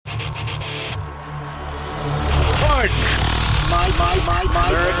My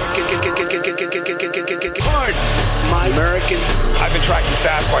American. I've been tracking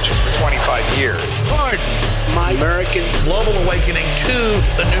Sasquatches for 25 years. Pardon. My American. Global awakening to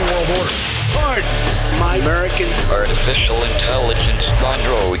the New World Order. Pardon. My American. Artificial intelligence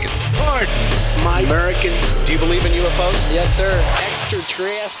android. Pardon. My American. Do you believe in UFOs? Yes, sir.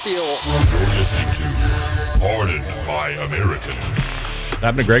 Extraterrestrial. You're listening to Pardon My American.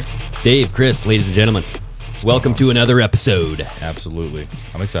 Happening to Greg? Dave, Chris, ladies and gentlemen. Welcome to another episode. Absolutely.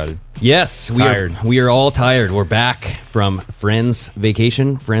 I'm excited. Yes, we are all tired. We're back from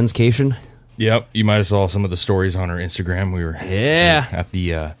Friendscation. Yep. You might have saw some of the stories on our Instagram. We were at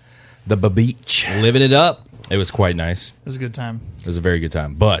the beach. Living it up. It was quite nice. It was a good time. It was a very good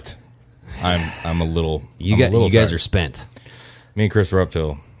time. But I'm a little You guys tired. are spent. Me and Chris were up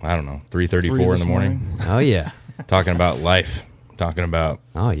till, I don't know, 3:34 in the morning. Oh, yeah. Talking about life. Talking about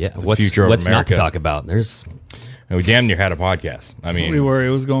the future of what's America. not to talk about? We damn near had a podcast. I mean, We were. It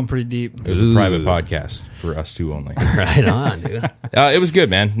was going pretty deep. it was a private podcast for us two only. Right on, dude. It was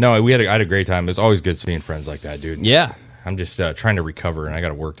good, man. No, I had a great time. It's always good seeing friends like that, dude. Yeah. I'm just trying to recover, and I got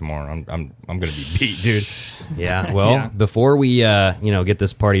to work tomorrow. I'm going to be beat, dude. Yeah. Well, before we get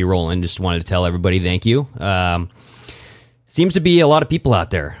this party rolling, just wanted to tell everybody thank you. Seems to be a lot of people out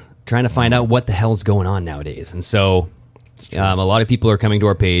there trying to find out what the hell's going on nowadays, and so a lot of people are coming to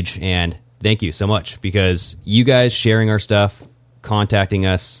our page, and thank you so much, because you guys sharing our stuff, contacting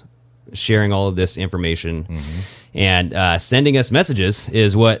us, sharing all of this information, and sending us messages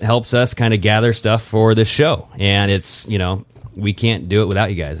is what helps us kind of gather stuff for this show. And it's, we can't do it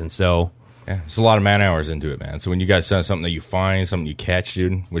without you guys. And so... Yeah, it's a lot of man hours into it, man. So when you guys send something that you find, something you catch,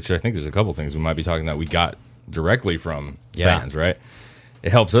 dude, which I think there's a couple things we might be talking that we got directly from fans, right?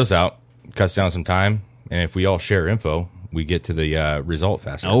 It helps us out, cuts down some time, and if we all share info, we get to the result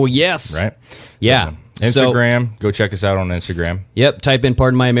faster. Oh, yes. Right? Yeah. Instagram, go check us out on Instagram. Yep, type in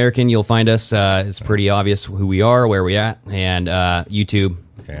Pardon My American, you'll find us. It's pretty obvious who we are, where we at, and YouTube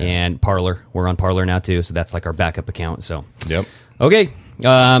and Parler. We're on Parler now, too, so that's like our backup account. So, Yep. Okay,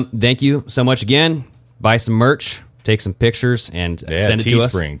 thank you so much again. Buy some merch, take some pictures, and send it to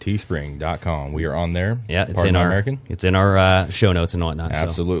us. Teespring.com. We are on there. Yeah, it's Pardon in My our American. It's in our show notes and whatnot.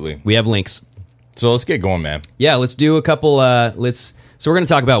 Absolutely. So we have links. So let's get going, man. Yeah, let's do a couple. So we're going to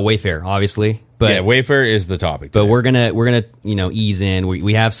talk about Wayfair, obviously. But Wayfair is the topic. But we're gonna ease in.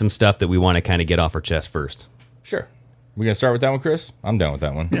 We have some stuff that we want to kind of get off our chest first. Sure. We gonna start with that one, Chris? I'm down with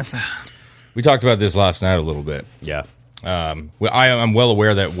that one. Yeah. We talked about this last night a little bit. Yeah. I'm well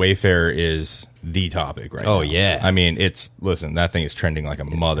aware that Wayfair is the topic right now. Oh, yeah. I mean, listen, that thing is trending like a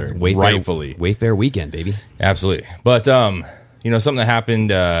mother, Wayfair, rightfully. Wayfair weekend, baby. Absolutely. But, something that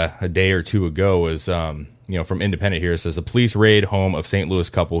happened a day or two ago was, from Independent here, it says the police raid home of St. Louis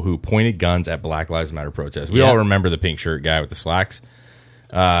couple who pointed guns at Black Lives Matter protests. We all remember the pink shirt guy with the slacks.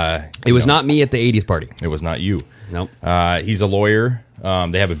 It was not me at the 80s party. It was not you. Nope. He's a lawyer.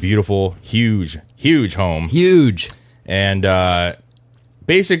 They have a beautiful, huge home. Huge. And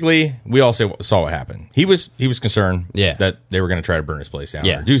basically, we all saw what happened. He was concerned that they were going to try to burn his place down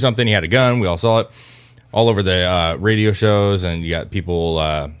or do something. He had a gun. We all saw it all over the radio shows, and you got people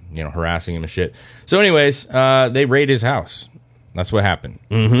harassing him and shit. So anyways, they raided his house. That's what happened.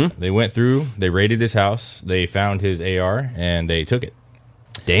 Mm-hmm. They went through, they raided his house, they found his AR, and they took it.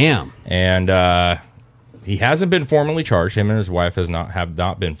 Damn. And he hasn't been formally charged. Him and his wife have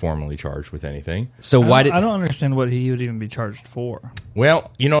not been formally charged with anything. So I don't understand what he would even be charged for.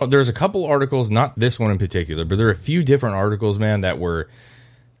 Well, there's a couple articles, not this one in particular, but there are a few different articles, man, that were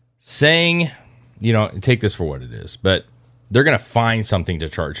saying, take this for what it is, but they're going to find something to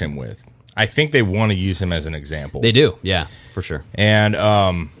charge him with. I think they want to use him as an example. They do, yeah, for sure. And,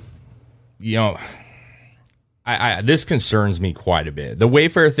 this concerns me quite a bit. The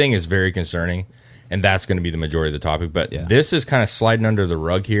Wayfair thing is very concerning, and that's going to be the majority of the topic. But this is kind of sliding under the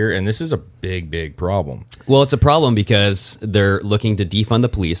rug here, and this is a big, big problem. Well, it's a problem because they're looking to defund the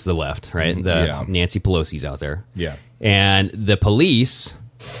police, the left, right? Nancy Pelosi's out there. Yeah. And the police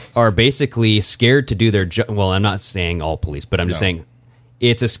are basically scared to do their job. Well, I'm not saying all police, but I'm just saying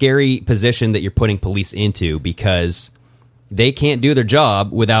it's a scary position that you're putting police into because they can't do their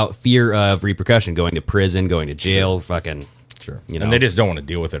job without fear of repercussion, going to prison, going to jail, fucking. Sure. And they just don't want to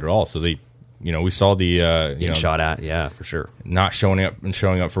deal with it at all. So they, we saw the, getting shot at. For sure. Not showing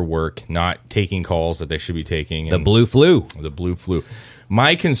up for work, not taking calls that they should be taking. The blue flu.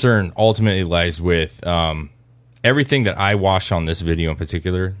 My concern ultimately lies with everything that I watched on this video in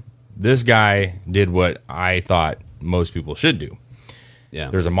particular. This guy did what I thought most people should do.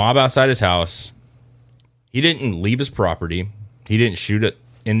 Yeah. There's a mob outside his house. He didn't leave his property. He didn't shoot it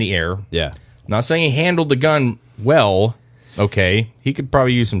in the air. Yeah. I'm not saying he handled the gun well, Okay, he could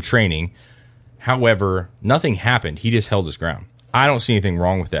probably use some training. However, nothing happened. He just held his ground. I don't see anything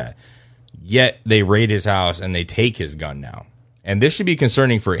wrong with that. Yet they raid his house and they take his gun now. And this should be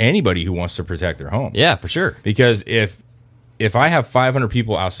concerning for anybody who wants to protect their home. Yeah, for sure. Because if I have 500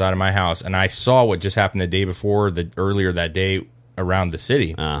 people outside of my house and I saw what just happened the day before, earlier that day around the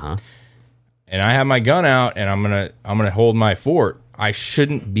city, and I have my gun out and I'm gonna hold my fort, I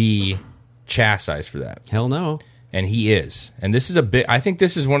shouldn't be chastised for that. Hell no. And he is. And this is I think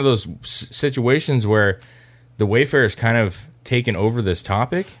this is one of those situations where the Wayfair is kind of taken over this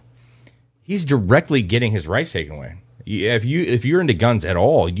topic. He's directly getting his rights taken away. If you're into guns at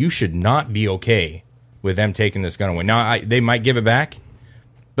all, you should not be okay with them taking this gun away. Now, they might give it back,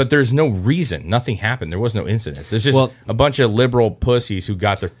 but there's no reason. Nothing happened. There was no incidents. There's just a bunch of liberal pussies who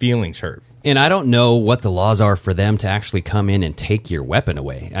got their feelings hurt. And I don't know what the laws are for them to actually come in and take your weapon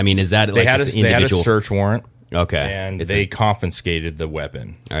away. I mean, is that like just an individual? They had a search warrant. Okay. And they confiscated the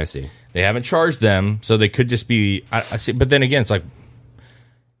weapon. I see. They haven't charged them, so they could just be. I see, but then again, it's like,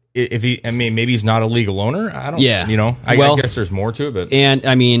 maybe he's not a legal owner. I don't. Yeah. I guess there's more to it. But and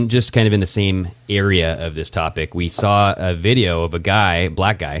I mean, just kind of in the same area of this topic, we saw a video of a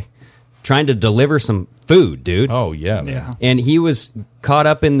black guy, trying to deliver some food, dude. Oh yeah, man. Yeah. And he was caught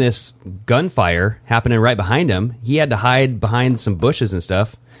up in this gunfire happening right behind him. He had to hide behind some bushes and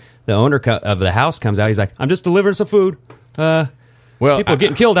stuff. The owner of the house comes out. He's like, "I'm just delivering some food. People are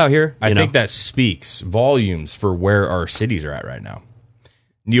getting killed out here." I think that speaks volumes for where our cities are at right now.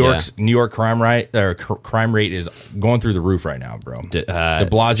 New York crime rate is going through the roof right now, bro. De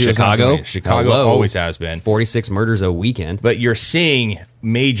Blasio, Chicago always has been 46 murders a weekend. But you're seeing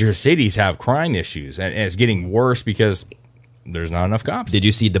major cities have crime issues, and it's getting worse because there's not enough cops. Did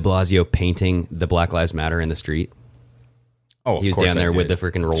you see De Blasio painting the Black Lives Matter in the street? Oh, he was down there with the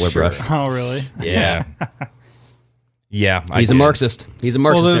freaking roller brush. Oh, really? Yeah. Yeah, he's a Marxist. He's a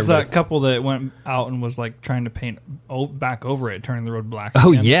Marxist. Well, there's that couple that went out and was like trying to paint back over it, turning the road black.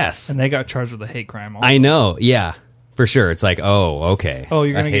 Oh, again. yes. And they got charged with a hate crime. Also. I know. Yeah, for sure. It's like, oh, okay. Oh,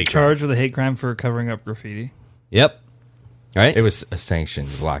 you're going to get charged with a hate crime for covering up graffiti? Yep. Right? It was a sanctioned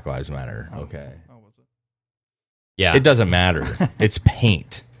Black Lives Matter. Okay. Oh, was it? Yeah. It doesn't matter. It's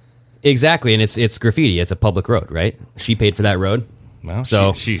paint. Exactly, and it's graffiti. It's a public road, right? She paid for that road. Well,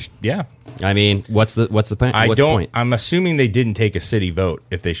 so yeah. I mean, what's the point? I'm assuming they didn't take a city vote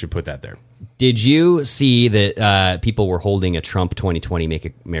if they should put that there. Did you see that people were holding a Trump 2020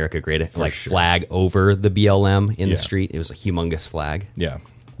 Make America Great flag over the BLM in the street? It was a humongous flag. Yeah.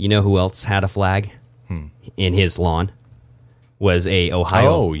 You know who else had a flag in his lawn? Was a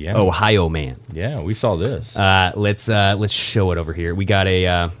Ohio man. Yeah, we saw this. Let's show it over here. We got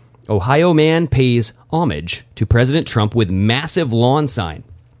a Ohio man pays homage to President Trump with massive lawn sign.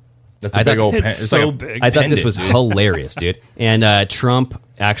 That's a big old pen. It's so like big. I thought this was hilarious, dude. And Trump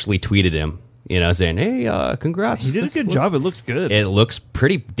actually tweeted him, saying, "Hey, congrats." He did a good job. It looks good. It looks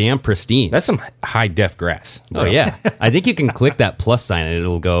pretty damn pristine. That's some high def grass. Bro. Oh yeah, I think you can click that plus sign and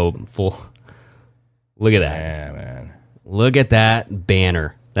it'll go full. Look at that. Yeah, man. Look at that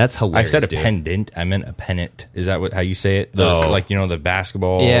banner. That's hilarious. I said a dude. pendant. I meant a pennant. Is that how you say it? Those, the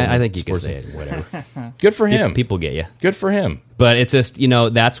basketball. Yeah, I think you can say it. Whatever. Good for him. People get you. Good for him. But it's just,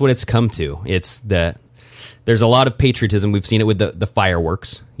 that's what it's come to. There's a lot of patriotism. We've seen it with the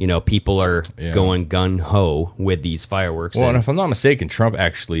fireworks. People are going gun ho with these fireworks. Well, and if I'm not mistaken, Trump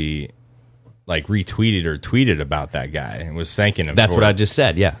actually retweeted or tweeted about that guy and was thanking him. That's what I just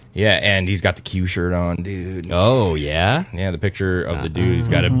said. Yeah. Yeah. And he's got the Q shirt on, dude. Oh, yeah. Yeah. The picture of the dude. He's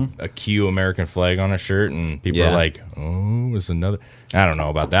got a Q American flag on his shirt. And people are like, oh, it's another. I don't know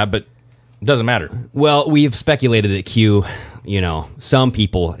about that, but it doesn't matter. Well, we've speculated that Q, some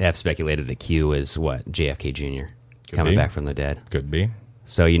people have speculated that Q is what? JFK Jr. coming back from the dead. Could be.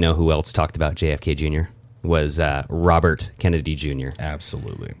 So who else talked about JFK Jr.? Was Robert Kennedy Jr.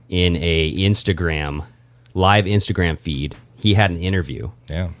 Absolutely. In a live Instagram feed, he had an interview.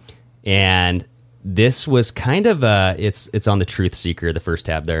 Yeah. And this was kind of it's on the Truth Seeker, the first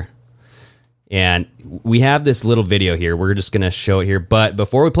tab there. And we have this little video here. We're just going to show it here. But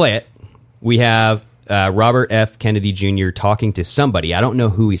before we play it, we have Robert F. Kennedy Jr. talking to somebody. I don't know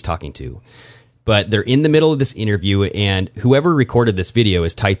who he's talking to. But they're in the middle of this interview, and whoever recorded this video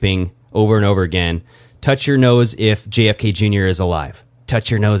is typing over and over again, "Touch your nose if JFK Jr. is alive. Touch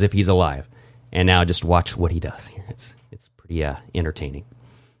your nose if he's alive." And now just watch what he does here. It's pretty entertaining.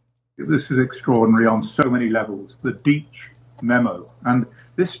 This is extraordinary on so many levels. The Deitch memo. And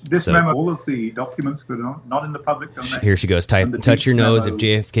this memo, all of the documents that are not in the public domain. Here she goes. Touch your nose if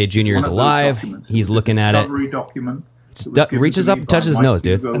JFK Jr. is alive. He's looking at it. Document reaches up and touches his nose,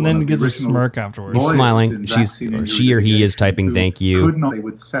 dude. And then gives a smirk afterwards. He's smiling. She or he is typing thank you. They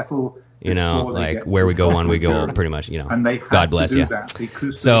would settle. You know, like where we go on, we go, pretty much, you know, God bless you.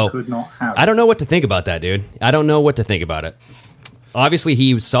 So, I don't know what to think about that, dude. I don't know what to think about it. Obviously,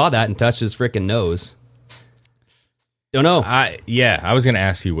 he saw that and touched his freaking nose. Don't know. I was going to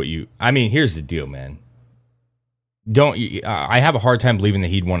ask you here's the deal, man. I have a hard time believing that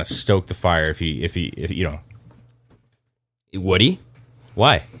he'd want to stoke the fire if he, you know. Would he?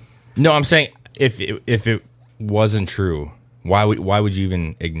 Why? No, I'm saying if it wasn't true, why would you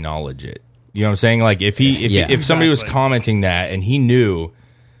even acknowledge it? You know what I'm saying? Like if somebody was commenting that and he knew,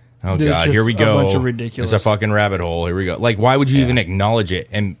 oh God, here we go, a bunch of ridiculous. It's a fucking rabbit hole. Here we go. Like, why would you even acknowledge it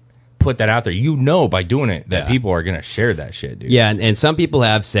and put that out there? You know, by doing it, that people are gonna share that shit, dude. Yeah, and some people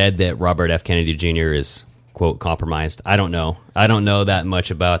have said that Robert F. Kennedy Jr. is quote compromised. I don't know. I don't know that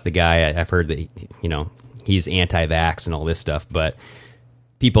much about the guy. I've heard that he's anti-vax and all this stuff, but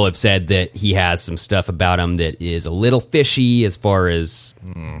people have said that he has some stuff about him that is a little fishy as far as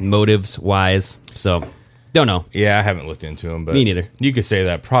motives wise. So, don't know. Yeah, I haven't looked into him, but me neither. You could say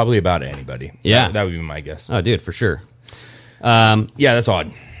that probably about anybody. Yeah, that would be my guess. Oh, dude, for sure. Yeah, that's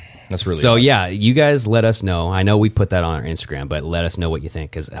odd. That's really so. Odd. Yeah, you guys let us know. I know we put that on our Instagram, but let us know what you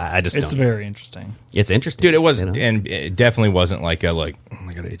think because it's very interesting. It's interesting, dude. It was, and it definitely wasn't like a oh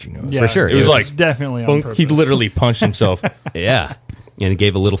my God, itchy nose. Yeah, for sure. It was like definitely on purpose. He literally punched himself. Yeah. And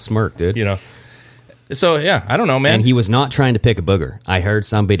gave a little smirk, dude. You know. So, yeah, I don't know, man. And he was not trying to pick a booger. I heard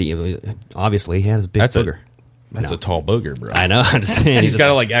somebody, obviously, he has a big booger. That's a tall booger, bro. I know. I'm just saying. He's got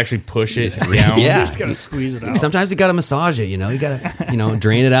to, like, actually push it down. Yeah. He's got to squeeze it out. Sometimes you got to massage it, you know. You got to,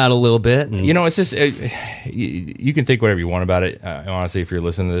 drain it out a little bit. And you know, it's just, you can think whatever you want about it, honestly, if you're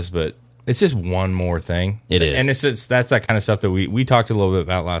listening to this, but it's just one more thing. It is. And that's that kind of stuff that we talked a little bit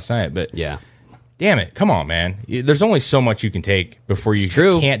about last night, but yeah. Damn it! Come on, man. There's only so much you can take before you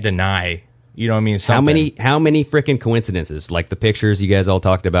can't deny. You know what I mean? Something. How many freaking coincidences? Like the pictures you guys all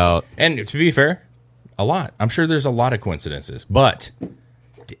talked about. And to be fair, a lot. I'm sure there's a lot of coincidences, but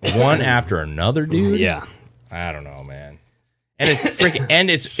one after another, dude. Yeah. I don't know, man. And it's freaking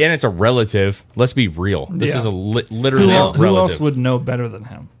and it's a relative. Let's be real. This is literally a relative. Who else would know better than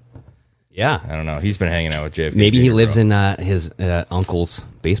him? Yeah, I don't know. He's been hanging out with JFK. Maybe he lives in his uncle's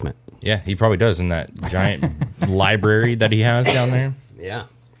basement. Yeah, he probably does in that giant library that he has down there. Yeah.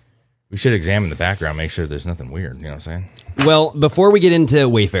 We should examine the background, make sure there's nothing weird. You know what I'm saying? Well, before we get into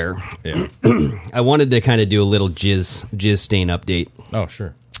Wayfair, yeah. I wanted to kind of do a little jizz stain update. Oh,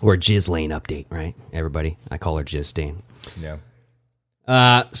 sure. Or jizz lane update, right? Everybody, I call her jizz stain.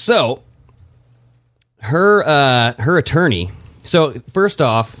 Yeah. So her attorney. So first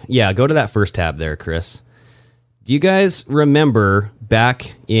off, go to that first tab there, Chris. Do you guys remember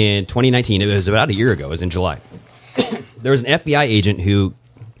back in 2019, it was about a year ago, it was in July, there was an FBI agent who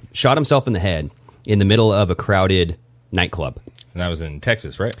shot himself in the head in the middle of a crowded nightclub. And that was in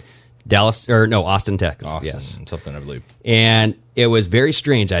Texas, right? Austin, Texas. Austin, yes. Something, I believe. And it was very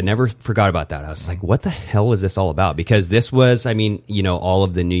strange. I never forgot about that. I was like, what the hell is this all about? Because this was, all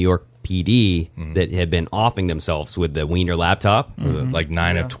of the New York PD that had been offing themselves with the Wiener laptop. Was it like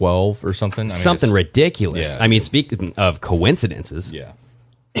 9 of 12 or something? Something ridiculous. Yeah. Speaking of coincidences. Yeah.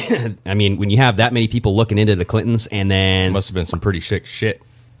 When you have that many people looking into the Clintons and then... It must have been some pretty sick shit.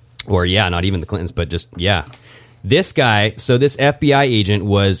 Or, not even the Clintons, but just, This guy, so this FBI agent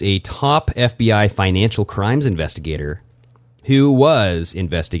was a top FBI financial crimes investigator who was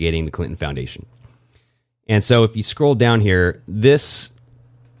investigating the Clinton Foundation. And so if you scroll down here, this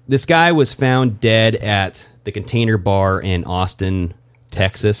guy was found dead at the Container Bar in Austin,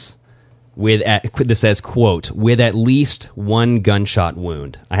 Texas, this says, quote, with at least one gunshot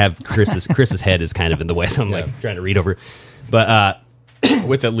wound. I have Chris's head is kind of in the way, so I'm trying to read over. But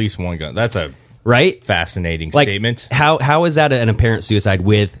with at least one gun. That's a right fascinating statement. How is that an apparent suicide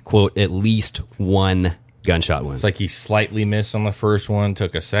with, quote, at least one gunshot wound? It's like he slightly missed on the first one,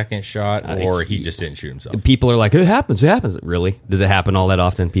 took a second shot, or he just didn't shoot himself. People are like, it happens. Really? Does it happen all that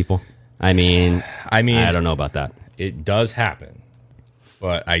often, people? I mean, I don't know about that. It does happen,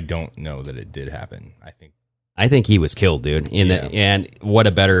 but I don't know that it did happen. I think he was killed, dude. And what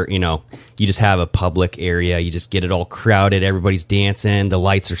a better, you just have a public area, you just get it all crowded, everybody's dancing, the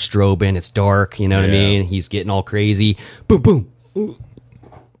lights are strobing, it's dark, you know what I mean? He's getting all crazy. Boom, boom.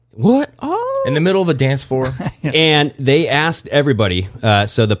 What? Oh. In the middle of a dance floor. And they asked everybody,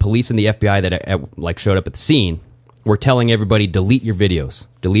 so the police and the FBI that showed up at the scene were telling everybody, delete your videos.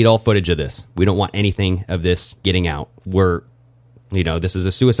 Delete all footage of this. We don't want anything of this getting out. This is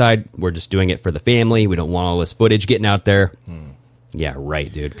a suicide. We're just doing it for the family. We don't want all this footage getting out there. Yeah,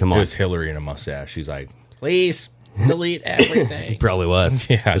 right, dude. Come on. It was Hillary in a mustache. She's like, please. Delete everything. It probably was.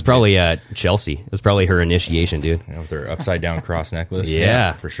 Yeah, it was probably Chelsea. It was probably her initiation, dude. With her upside down cross necklace.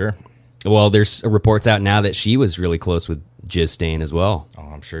 Yeah, for sure. Well, there's reports out now that she was really close with Jizz Stain as well. Oh,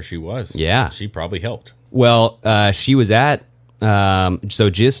 I'm sure she was. Yeah. She probably helped. Well, she was at, so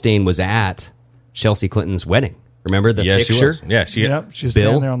Jizz Stain was at Chelsea Clinton's wedding. Remember the picture? She was. Yeah, She was Bill?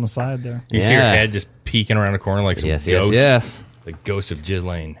 standing there on the side there. You see her head just peeking around the corner like some ghost. Yes. The ghost of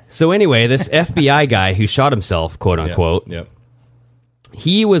Ghislaine. So anyway, this FBI guy who shot himself, quote unquote, Yep.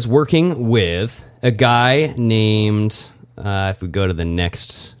 he was working with a guy named, if we go to the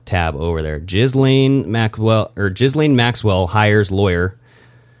next tab over there, Ghislaine Maxwell hires lawyer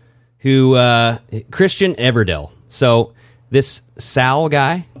who, Christian Everdell. So this Sal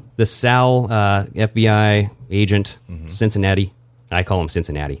guy, the Sal FBI agent, Cincinnati. I call him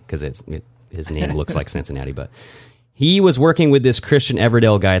Cincinnati because his name looks like Cincinnati, but he was working with this Christian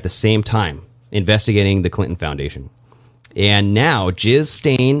Everdell guy at the same time, investigating the Clinton Foundation. And now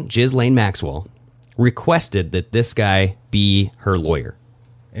Ghislaine Maxwell, requested that this guy be her lawyer.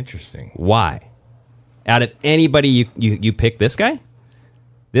 Interesting. Why? Out of anybody, you pick this guy?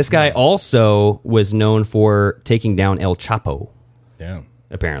 This guy also was known for taking down El Chapo. Yeah.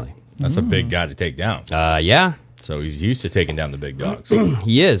 Apparently. That's a big guy to take down. Yeah. So he's used to taking down the big dogs.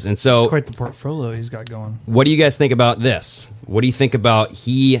 He is. And so, It's quite the portfolio he's got going. what do you guys think about this? What do you think about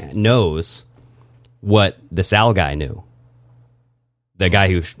he knows what the Sal guy knew? The guy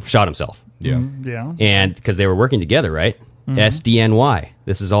who shot himself. Yeah. Yeah. And because they were working together, right? SDNY.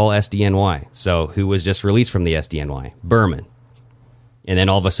 This is all SDNY. So who was just released from the SDNY? Berman. And then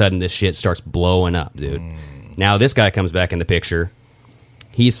all of a sudden this shit starts blowing up, dude. Now this guy comes back in the picture.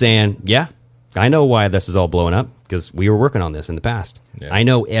 He's saying, yeah, I know why this is all blowing up because we were working on this in the past. Yeah. I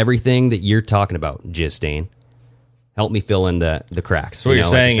know everything that you're talking about, Jizz Stain. Help me fill in the cracks. So what you're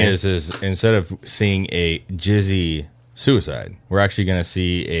like saying is instead of seeing a Jizzy suicide, we're actually going to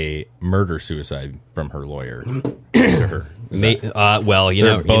see a murder-suicide from her lawyer to her. Well, you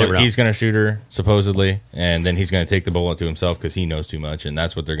never know. He's going to shoot her, supposedly, and then he's going to take the bullet to himself because he knows too much, and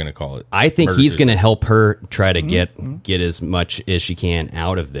that's what they're going to call it. I think he's going to help her try to get as much as she can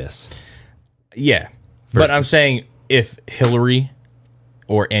out of this. Yeah. But I'm saying if Hillary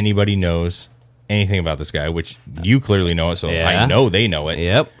or anybody knows anything about this guy, which you clearly know it, so I know they know it.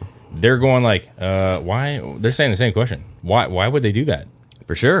 Yep. They're going like, why? They're saying the same question. Why would they do that?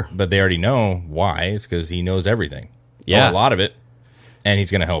 For sure. But they already know why. It's because he knows everything. Yeah. A lot of it. And he's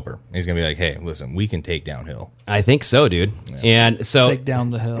going to help her. He's going to be like, hey, listen, we can take down Hill. I think so, dude. Yeah. And so Take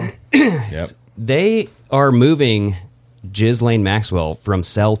down the hill. Yep. they are moving Ghislaine Maxwell from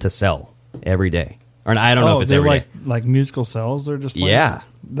cell to cell every day. Or I don't know if it's they're every day. like musical cells. They're just playing? Yeah.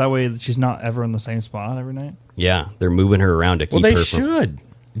 That way she's not ever in the same spot every night. Yeah, they're moving her around to keep Well, they her should.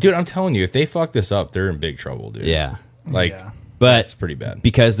 Dude, I'm telling you, if they fuck this up, they're in big trouble, dude. Yeah. Like, Yeah. But that's pretty bad.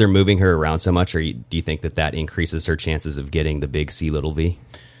 Because they're moving her around so much, do you think that increases her chances of getting the big C little V?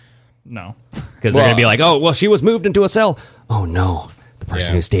 No. Because they're going to be like, oh, well, she was moved into a cell. Oh, no. The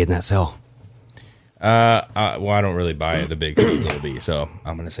person who stayed in that cell. Well, I don't really buy the big C little B, so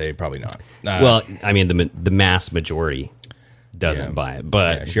I'm going to say probably not. Well, I mean, the mass majority doesn't buy it,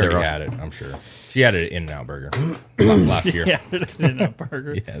 but yeah, she already had it, I'm sure. She had it at In-N-Out Burger last year. Yeah, it's In-N-Out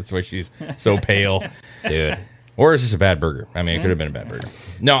Burger. Yeah, that's why she's so pale. Dude. Or is this a bad burger? I mean, it could have been a bad burger.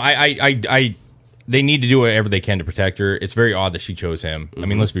 No, I they need to do whatever they can to protect her. It's very odd that she chose him. I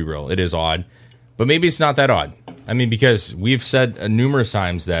mean, let's be real. It is odd. But maybe it's not that odd. I mean, because we've said numerous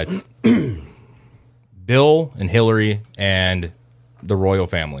times that Bill and Hillary and the royal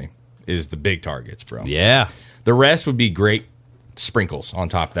family is the big targets, bro. Yeah. The rest would be great sprinkles on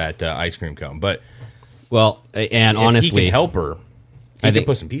top of that ice cream cone. But, well, and if honestly, he can help her, he can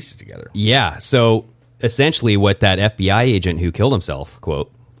put some pieces together. Yeah. So essentially what that FBI agent who killed himself,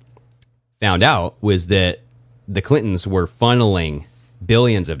 quote, found out was that the Clintons were funneling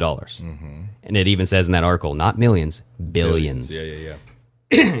billions of dollars. Mm-hmm. And it even says in that article, not millions, billions. Yeah.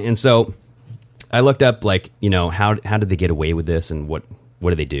 And so I looked up, like, how did they get away with this and what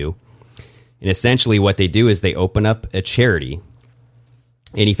do they do? And essentially what they do is they open up a charity,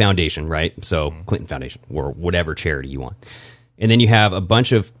 any foundation, right? So Clinton Foundation or whatever charity you want. And then you have a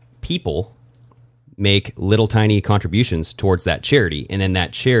bunch of people make little tiny contributions towards that charity, and then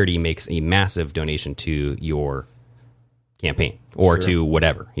that charity makes a massive donation to your campaign or to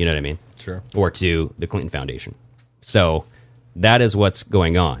whatever, you know what I mean? Sure. Or to the Clinton Foundation. So that is what's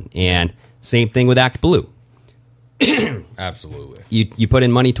going on. And same thing with Act Blue. Absolutely. You put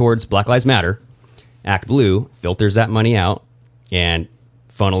in money towards Black Lives Matter. Act Blue filters that money out and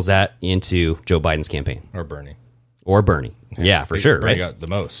funnels that into Joe Biden's campaign. Or Bernie. Yeah, for sure, Bernie right? got the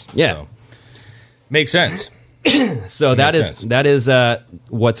most. Yeah. So. Makes sense. So that is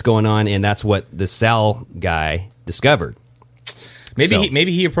what's going on, and that's what the Sal guy discovered.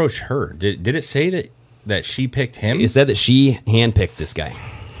 Maybe he approached her. Did it say that she picked him? It said that she handpicked this guy.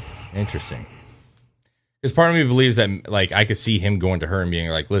 Interesting. Because part of me believes that, like, I could see him going to her and being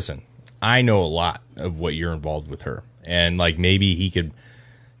like, "Listen, I know a lot of what you're involved with her," and like maybe he could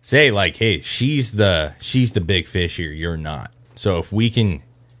say like, "Hey, she's the big fish here. You're not. So if we can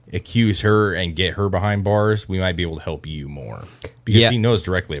accuse her and get her behind bars, we might be able to help you more because he knows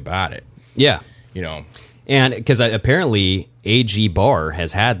directly about it." Yeah, and because apparently AG Barr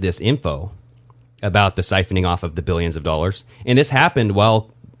has had this info about the siphoning off of the billions of dollars, and this happened while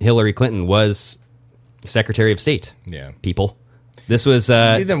Hillary Clinton was Secretary of State. Yeah, people. This was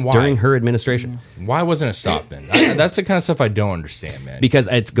during her administration. Why wasn't it stopped then? That's the kind of stuff I don't understand, man. Because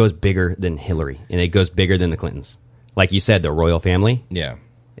it goes bigger than Hillary, and it goes bigger than the Clintons. Like you said, the royal family. Yeah.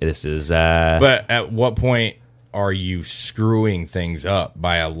 This is... But at what point are you screwing things up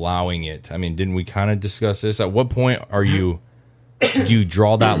by allowing it? I mean, didn't we kind of discuss this? At what point do you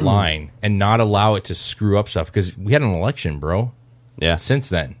draw that line and not allow it to screw up stuff? Because we had an election, bro. Yeah. Since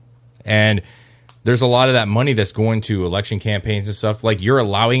then. And there's a lot of that money that's going to election campaigns and stuff. Like, you're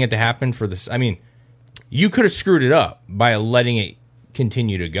allowing it to happen for this. I mean, you could have screwed it up by letting it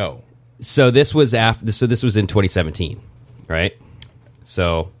continue to go. So this was this was in 2017, right?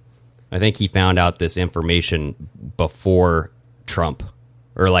 So I think he found out this information before Trump,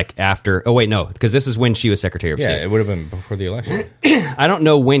 or like after. Oh wait, no, because this is when she was Secretary of State. Yeah, it would have been before the election. I don't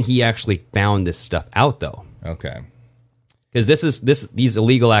know when he actually found this stuff out though. Okay, because these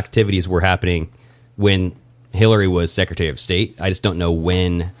illegal activities were happening when Hillary was Secretary of State. I just don't know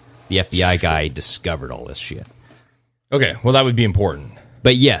when the FBI guy discovered all this shit. Okay, well that would be important.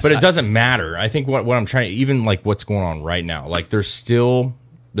 But yes, but it doesn't matter. I think what I'm trying, even like what's going on right now, like there's still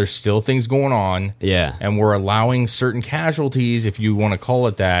things going on. Yeah, and we're allowing certain casualties, if you want to call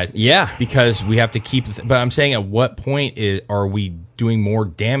it that. Yeah, because we have to keep. But I'm saying, at what point are we doing more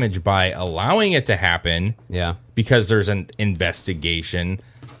damage by allowing it to happen? Yeah, because there's an investigation.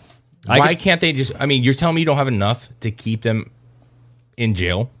 Why can't they just? I mean, you're telling me you don't have enough to keep them in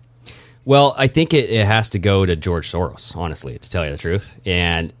jail? Well, I think it has to go to George Soros, honestly, to tell you the truth.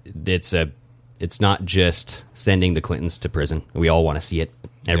 And it's not just sending the Clintons to prison. We all want to see it.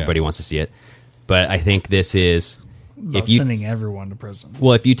 Everybody wants to see it. But I think this is sending everyone to prison.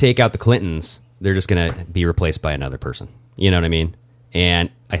 Well, if you take out the Clintons, they're just going to be replaced by another person. You know what I mean?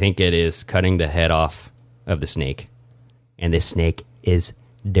 And I think it is cutting the head off of the snake. And this snake is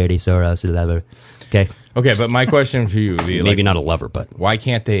Dirty Soros' lover. Okay, but my question for you would be, maybe not a lover, but why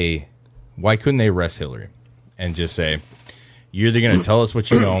couldn't they arrest Hillary and just say, you're either going to tell us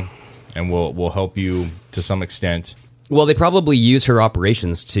what you know and we'll help you to some extent? Well, they probably use her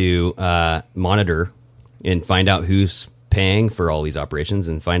operations to monitor and find out who's paying for all these operations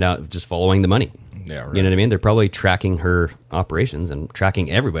and find out just following the money. Yeah, right. You know what I mean? They're probably tracking her operations and tracking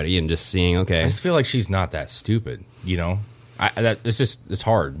everybody and just seeing, okay. I just feel like she's not that stupid, you know? It's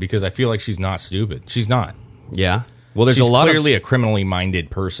hard because I feel like she's not stupid. She's not. Yeah. Well, she's clearly a criminally minded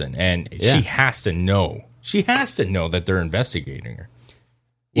person, and she has to know. She has to know that they're investigating her.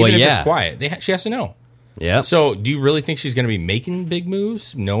 Even if it's quiet, she has to know. Yeah. So, do you really think she's going to be making big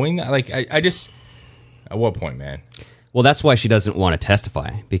moves, knowing that? Like, I just, at what point, man? Well, that's why she doesn't want to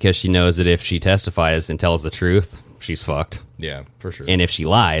testify, because she knows that if she testifies and tells the truth, she's fucked. Yeah, for sure. And if she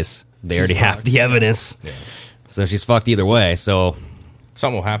lies, she's already have the evidence. Yeah. So she's fucked either way. So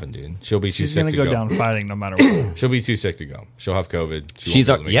something will happen, dude. She'll be too sick to go. She's going to go down fighting no matter what. She'll be too sick to go. She'll have COVID.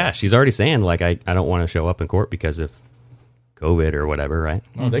 She's already saying, like, I don't want to show up in court because of COVID or whatever, right?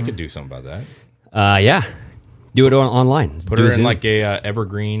 Oh, they could do something about that. Yeah. Do it online. Put her in like a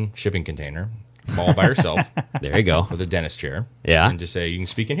evergreen shipping container, all by herself. There you go. With a dentist chair. Yeah. And just say, you can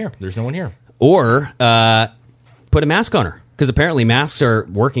speak in here. There's no one here. Or put a mask on her, because apparently masks are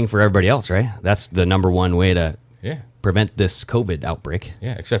working for everybody else, right? That's the number one way to prevent this COVID outbreak.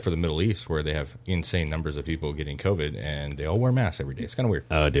 Yeah, except for the Middle East, where they have insane numbers of people getting COVID, and they all wear masks every day. It's kind of weird.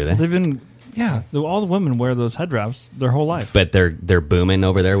 Oh, do they? They've been, all the women wear those head wraps their whole life. But they're booming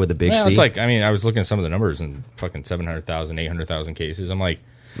over there with the big C. It's like, I mean, I was looking at some of the numbers, and fucking 700,000, 800,000 cases. I'm like,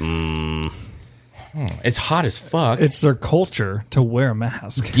 it's hot as fuck. It's their culture to wear a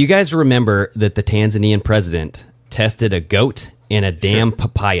mask. Do you guys remember that the Tanzanian president tested a goat and a damn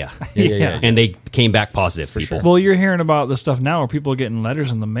papaya? Yeah. And they came back positive for people. Well, you're hearing about the stuff now where people are getting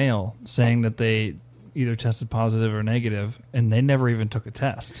letters in the mail saying that they either tested positive or negative, and they never even took a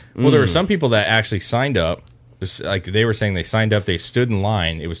test. Well, there were some people that actually signed up. Like, they were saying they signed up, they stood in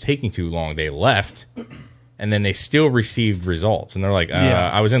line, it was taking too long, they left, and then they still received results, and they're like,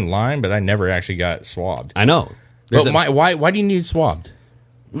 I was in line, but I never actually got swabbed. I know. But why do you need swabbed?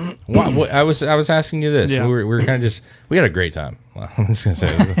 Why, I was asking you this. Yeah. We were kind of just, we had a great time. Well, I'm just gonna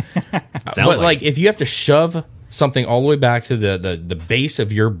say, Sounds like if you have to shove something all the way back to the base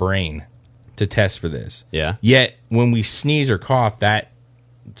of your brain to test for this, yet when we sneeze or cough, that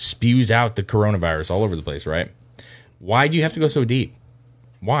spews out the coronavirus all over the place, right? Why do you have to go so deep?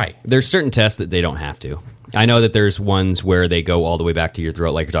 Why? There's certain tests that they don't have to. I know that there's ones where they go all the way back to your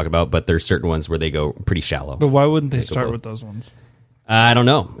throat, like you're talking about, but there's certain ones where they go pretty shallow. But why wouldn't they start with those ones? I don't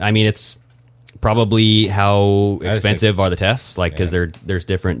know. I mean, it's probably how expensive are the tests, like because there's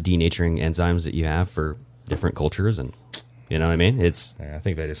different denaturing enzymes that you have for different cultures, and you know what I mean. I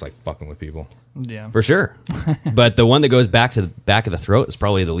think they just like fucking with people. Yeah, for sure. But the one that goes back to the back of the throat is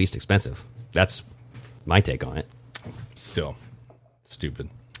probably the least expensive. That's my take on it. Still stupid.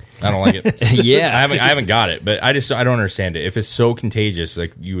 I don't like it. Yeah, I haven't got it, but I don't understand it. If it's so contagious,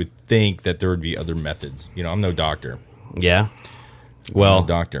 like you would think that there would be other methods. You know, I'm no doctor. Yeah. Well, I'm no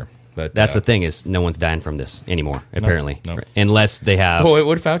doctor, but that's the thing is no one's dying from this anymore. Apparently, no. Unless they have what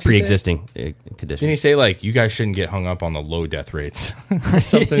did Fauci pre-existing conditions. Didn't he say like you guys shouldn't get hung up on the low death rates or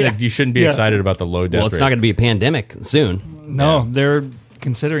something? Like, you shouldn't be excited about the low death. Well, it's not going to be a pandemic soon. No, they're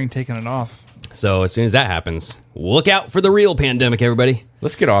considering taking it off. So as soon as that happens, look out for the real pandemic, everybody.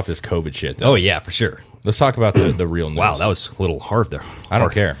 Let's get off this COVID shit, though. Oh, yeah, for sure. Let's talk about the real news. Wow, that was a little hard there. I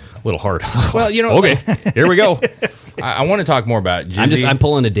don't care. A little hard. Well, you know, okay, here we go. I want to talk more about Jizzy. I'm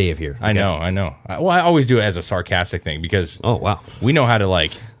pulling a Dave here. Okay. I know. Well, I always do it as a sarcastic thing because we know how to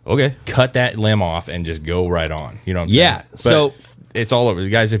like cut that limb off and just go right on. You know what I'm saying? Yeah. So it's all over.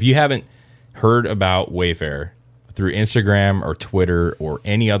 Guys, if you haven't heard about Wayfair through Instagram or Twitter or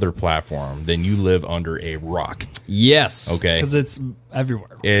any other platform, then you live under a rock. Yes. Okay. Because it's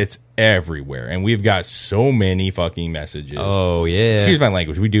everywhere. It's everywhere. And we've got so many fucking messages. Oh, yeah. Excuse my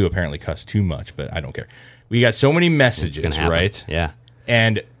language. We do apparently cuss too much, but I don't care. We got so many messages, right? Yeah.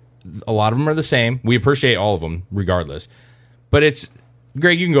 And a lot of them are the same. We appreciate all of them regardless. But it's...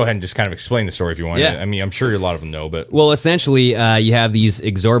 Greg, you can go ahead and just kind of explain the story if you want. Yeah. I mean, I'm sure a lot of them know, but... Well, essentially, you have these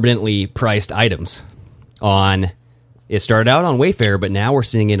exorbitantly priced items on... It started out on Wayfair, but now we're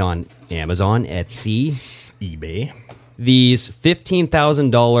seeing it on Amazon, Etsy, eBay. These $15,000,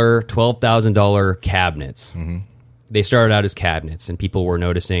 $12,000 cabinets. Mm-hmm. They started out as cabinets, and people were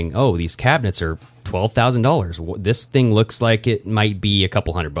noticing, oh, these cabinets are $12,000. This thing looks like it might be a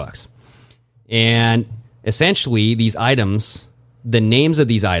couple $100. And essentially, these items, the names of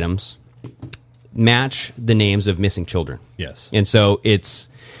these items, match the names of missing children. Yes. And so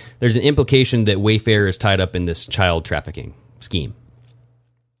there's an implication that Wayfair is tied up in this child trafficking scheme.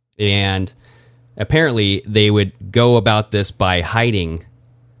 And apparently they would go about this by hiding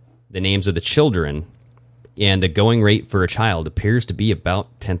the names of the children, and the going rate for a child appears to be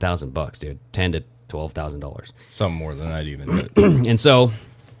about $10,000, dude. $10,000 to $12,000. Some more than that even. And so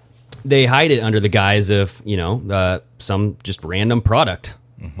they hide it under the guise of, some just random product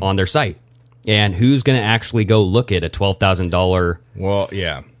on their site. And who's going to actually go look at a $12,000? Well,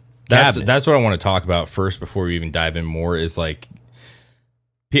 yeah. That's what I want to talk about first before we even dive in more is like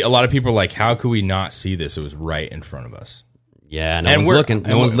a lot of people are like, how could we not see this? It was right in front of us. Yeah, no one's looking.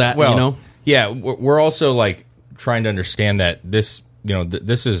 No one's that, Yeah, we're also like trying to understand that this,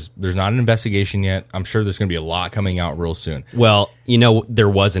 there's not an investigation yet. I'm sure there's going to be a lot coming out real soon. Well, there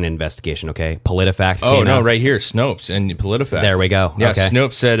was an investigation, okay? PolitiFact came out. Right here, Snopes and PolitiFact. There we go. Yeah, okay.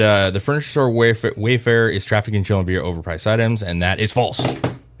 Snopes said the furniture store Wayfair is trafficking children via overpriced items, and that is false.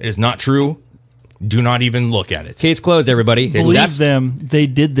 It is not true. Do not even look at it. Case closed, everybody. Believe them. They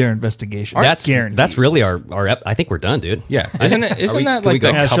did their investigation. That's guaranteed. That's really our I think we're done, dude. Yeah. Isn't that like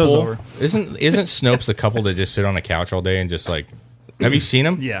the show's couple? over. Isn't Snopes the couple that just sit on a couch all day and just like, have you seen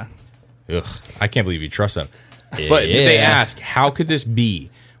them? Yeah. Ugh, I can't believe you trust them. But they ask, how could this be?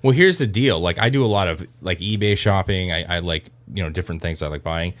 Well, here's the deal. Like, I do a lot of like eBay shopping. I like, different things I like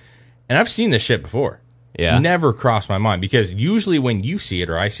buying. And I've seen this shit before. Yeah. Never crossed my mind because usually when you see it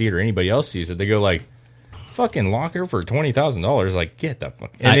or I see it or anybody else sees it, they go like, fucking locker for $20,000. Like, get the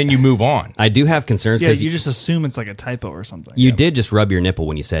fuck. And then you move on. I do have concerns because you just assume it's like a typo or something. You did just rub your nipple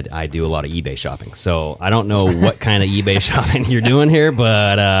when you said I do a lot of eBay shopping. So I don't know what kind of eBay shopping you're doing here,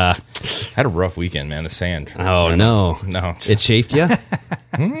 but I had a rough weekend, man. The sand. Oh no, it chafed you.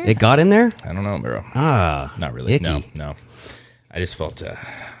 It got in there. I don't know, bro. Not really. Icky. No. I just felt.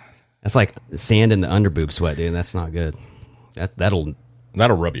 That's like sand in the underboob sweat, dude. That's not good. That'll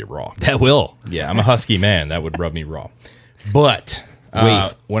rub you raw. That will. Yeah, I'm a husky man. That would rub me raw. But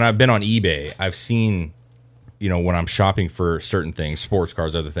when I've been on eBay, I've seen when I'm shopping for certain things, sports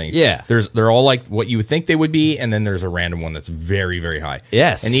cars, other things. Yeah. They're all like what you would think they would be, and then there's a random one that's very, very high.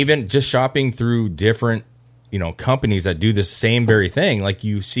 Yes. And even just shopping through different, companies that do the same very thing. Like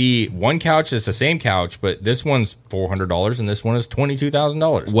you see one couch is the same couch, but this one's $400 and this one is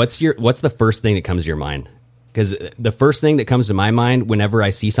 $22,000. What's the first thing that comes to your mind? Because the first thing that comes to my mind whenever I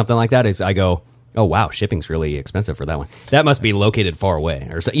see something like that is I go, oh, wow, shipping's really expensive for that one. That must be located far away.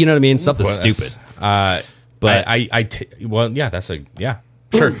 Or you know what I mean? Something stupid. But sure. But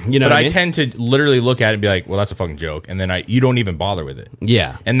I tend to literally look at it and be like, well, that's a fucking joke. And then you don't even bother with it.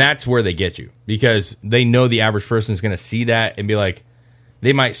 Yeah. And that's where they get you. Because they know the average person is going to see that and be like,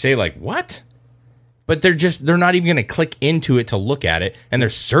 they might say like, what? But they're not even going to click into it to look at it. And they're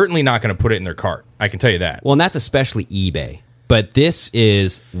certainly not going to put it in their cart. I can tell you that. Well, and that's especially eBay. But this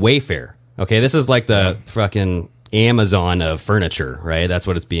is Wayfair. Okay, this is like the fucking Amazon of furniture, right? That's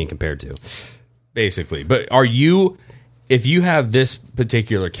what it's being compared to. Basically. But if you have this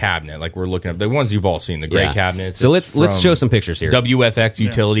particular cabinet, like we're looking at, the ones you've all seen, the gray cabinets. So let's show some pictures here. WFX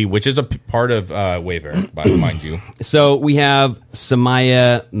Utility, which is a part of Wayfair, mind you. So we have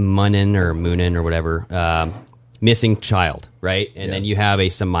Samaya Moonin or whatever, missing child, right? And then you have a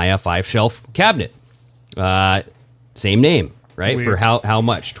Samaya 5-shelf cabinet. Same name, right? Weird. For how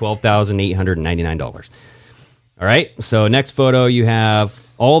much? $12,899. All right. So next photo, you have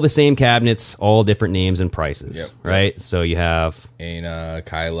all the same cabinets, all different names and prices, right? So you have Aina,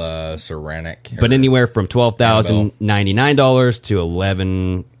 Kyla, Ceramic, but anywhere from $12,099 to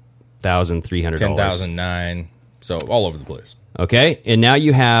 $11,300, $10,009. So all over the place. Okay, and now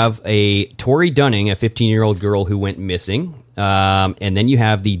you have a Tori Dunning, a 15-year-old girl who went missing. And then you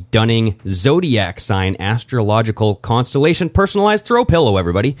have the Dunning Zodiac sign astrological constellation personalized throw pillow,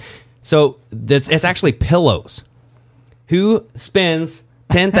 everybody. So it's actually pillows. Who spends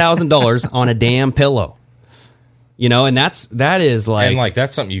 $10,000 on a damn pillow? And that is like... And like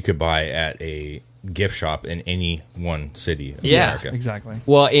that's something you could buy at a gift shop in any one city of America. Exactly.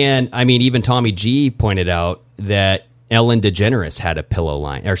 Well, and I mean, even Tommy G pointed out that Ellen DeGeneres had a pillow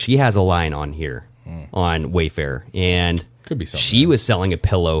line, or she has a line on here on Wayfair, and could be something. She was selling a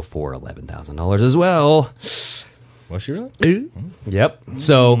pillow for $11,000 as well. Was she really? Yep.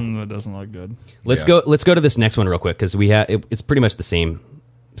 So that doesn't look good. Let's go to this next one real quick because we have it's pretty much the same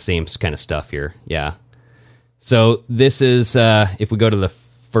kind of stuff here. Yeah. So this is if we go to the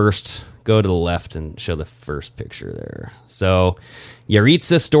left and show the first picture there. So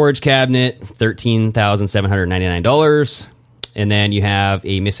Yaritza storage cabinet, $13,799. And then you have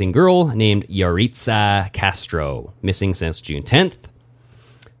a missing girl named Yaritza Castro, missing since June 10th.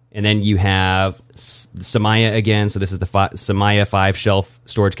 And then you have Samaya again. So this is the Samaya 5-shelf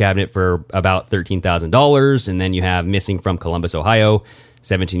storage cabinet for about $13,000. And then you have missing from Columbus, Ohio,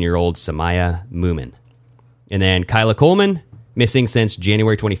 17-year-old Samaya Moomin. And then Kyla Coleman, missing since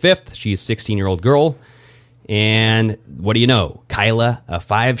January 25th. She's a 16-year-old girl. And what do you know? Kyla, a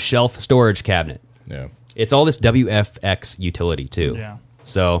 5-shelf storage cabinet. Yeah. It's all this WFX utility, too. Yeah.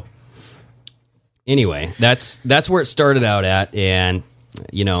 So, anyway, that's where it started out at. And,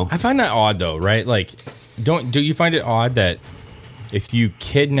 I find that odd, though, right? Like, do you find it odd that if you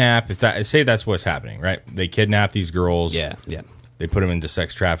kidnap, say that's what's happening, right? They kidnap these girls. Yeah. They put them into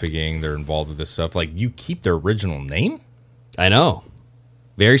sex trafficking. They're involved with this stuff. Like, you keep their original name? I know.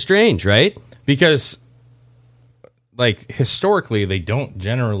 Very strange, right? Because, like, historically, they don't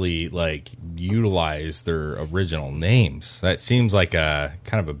generally, like, utilize their original names. That seems like a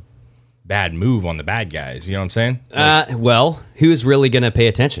kind of a bad move on the bad guys. You know what I'm saying? Well, who's really going to pay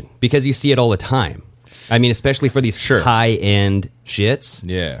attention? Because you see it all the time. I mean, especially for these high-end shits.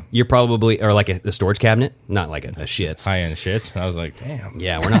 Yeah. You're probably, or like a storage cabinet, not like a shits. High-end shits. I was like, damn.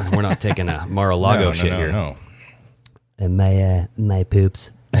 Yeah, we're not taking a Mar-a-Lago shit here. No. And my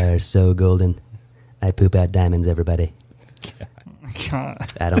poops are so golden. I poop out diamonds, everybody. God.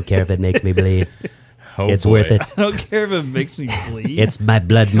 I don't care if it makes me bleed. Oh, it's boy. worth it. I don't care if it makes me bleed. It's my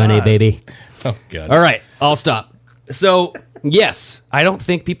blood money, baby. Oh, God. All right, I'll stop. So, yes, I don't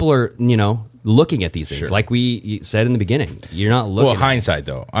think people are, looking at these things. Like we said in the beginning. You're not looking Well, hindsight,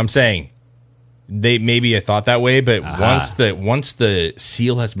 though. I'm saying they maybe thought that way, but once the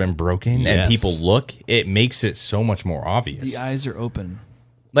seal has been broken and people look, it makes it so much more obvious. The eyes are open.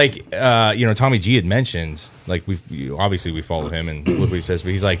 Like, Tommy G had mentioned, like, we follow him and look what he says,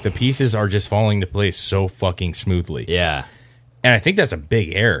 but he's like, the pieces are just falling into place so fucking smoothly. Yeah. And I think that's a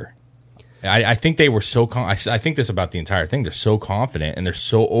big error. I think they were so. I think this about the entire thing. They're so confident, and they're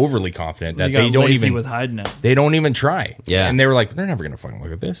so overly confident that they don't even with hiding it. They don't even try. Yeah, and they were like, they're never going to fucking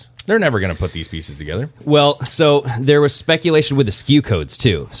look at this. They're never going to put these pieces together. Well, so there was speculation with the SKU codes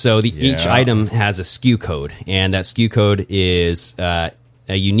too. So each item has a SKU code, and that SKU code is a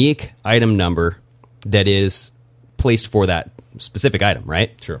unique item number that is placed for that specific item,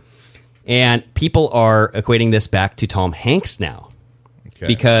 right? Sure. And people are equating this back to Tom Hanks now. Okay.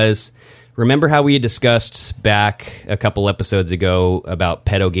 Because remember how we had discussed back a couple episodes ago about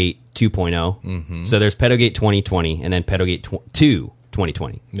Pedogate 2.0? Mm-hmm. So there's Pedogate 2020 and then Pedogate 2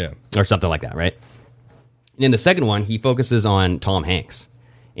 2020. Yeah. Or something like that, right? And in the second one, he focuses on Tom Hanks.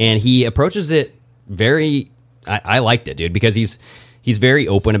 And he approaches it very... I liked it, dude, because he's very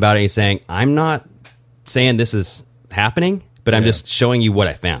open about it. He's saying, I'm not saying this is happening, but I'm just showing you what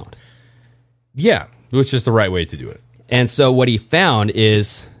I found. Yeah, which is the right way to do it. And so what he found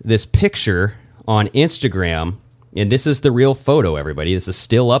is this picture on Instagram, and this is the real photo, everybody. This is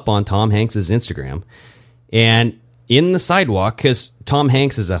still up on Tom Hanks' Instagram. And in the sidewalk, because Tom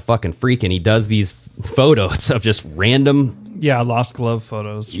Hanks is a fucking freak, and he does these photos of just random... Yeah, lost glove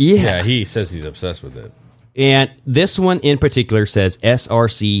photos. Yeah, he says he's obsessed with it. And this one in particular says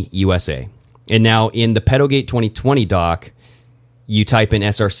SRC USA. And now in the Pedogate 2020 doc, you type in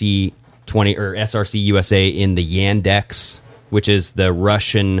SRC 20 or SRC USA in the Yandex, which is the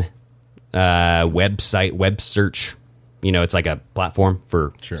Russian website, web search. You know, it's like a platform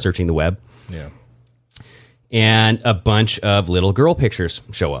for searching the web. Yeah. And a bunch of little girl pictures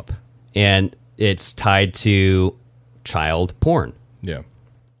show up. And it's tied to child porn. Yeah.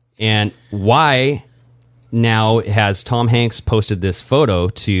 And why now has Tom Hanks posted this photo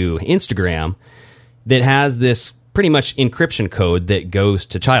to Instagram that has this pretty much encryption code that goes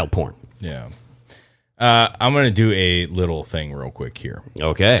to child porn? Yeah. I'm going to do a little thing real quick here.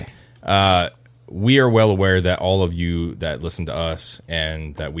 Okay. We are well aware that all of you that listen to us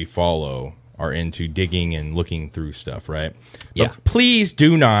and that we follow are into digging and looking through stuff, right? Yeah. But please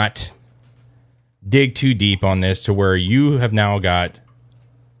do not dig too deep on this to where you have now got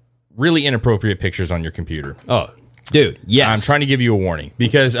really inappropriate pictures on your computer. Oh, dude, yes. I'm trying to give you a warning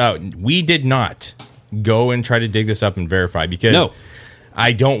because we did not go and try to dig this up and verify because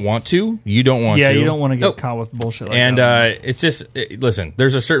I don't want to. You don't want to. Yeah, you don't want to get caught with bullshit like that. And it's just, listen,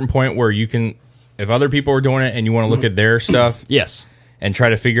 there's a certain point where you can, if other people are doing it and you want to look at their stuff. Yes. And try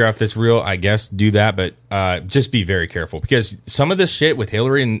to figure out if it's real, I guess, do that. But just be very careful because some of this shit with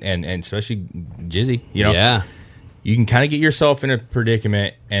Hillary and especially Jizzy, you know, you can kind of get yourself in a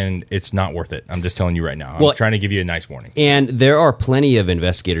predicament and it's not worth it. I'm just telling you right now. I'm trying to give you a nice warning. And there are plenty of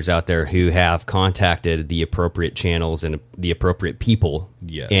investigators out there who have contacted the appropriate channels and the appropriate people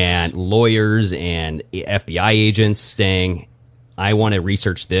and lawyers and FBI agents saying, I want to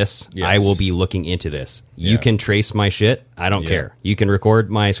research this. Yes. I will be looking into this. You can trace my shit. I don't care. You can record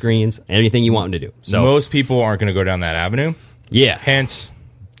my screens, anything you want them to do. So most people aren't going to go down that avenue. Yeah. Hence,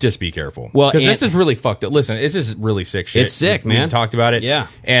 just be careful. Well, because this is really fucked up. Listen, this is really sick shit. It's sick, man. We've talked about it. Yeah.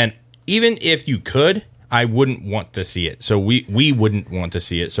 And even if you could, I wouldn't want to see it. So we wouldn't want to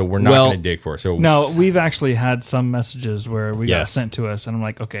see it. So we're not going to dig for it. So no, we've actually had some messages where we got sent to us, and I'm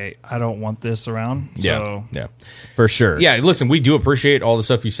like, okay, I don't want this around. So yeah, for sure. Yeah, listen, we do appreciate all the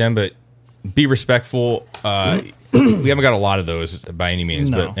stuff you send, but be respectful. We haven't got a lot of those by any means,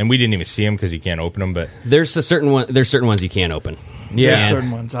 and we didn't even see them because you can't open them. But there's certain ones you can't open. Yeah, there's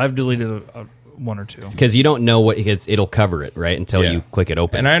certain ones. I've deleted one or two because you don't know what it'll cover it right until you click it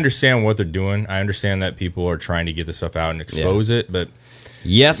open. And I understand what they're doing. I understand that people are trying to get this stuff out and expose it, but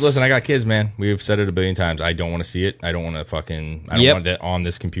listen, I got kids, man. We've said it a billion times. I don't want to see it. I don't want to I don't want it on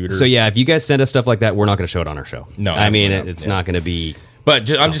this computer. So yeah, if you guys send us stuff like that, we're not going to show it on our show. No, I mean it's not going to be. But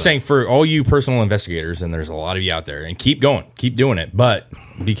I'm just saying for all you personal investigators, and there's a lot of you out there, and keep going, keep doing it, but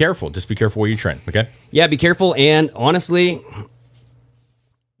be careful. Just be careful where you trend. Okay? Yeah, be careful, and honestly,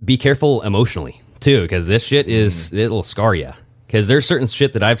 be careful emotionally too, because this shit it'll scar you. Because there's certain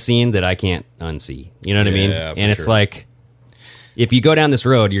shit that I've seen that I can't unsee. You know what I mean? And it's like, if you go down this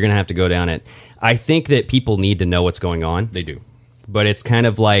road, you're gonna have to go down it. I think that people need to know what's going on. They do, but it's kind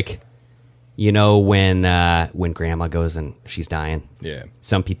of like, you know, when grandma goes and she's dying. Yeah.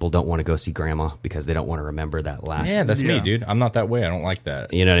 Some people don't want to go see grandma because they don't want to remember that last. Yeah, that's me, dude. I'm not that way. I don't like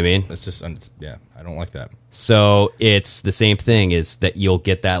that. You know what I mean? It's just, I don't like that. So it's the same thing, is that you'll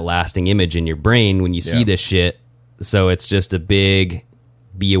get that lasting image in your brain when you see this shit. So it's just a big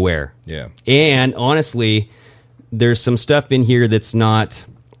be aware. Yeah. And honestly, there's some stuff in here that's not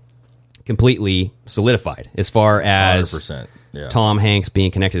completely solidified as far as 100%. Yeah. Tom Hanks being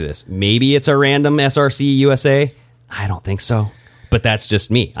connected to this. Maybe it's a random SRC USA. I don't think so. But that's just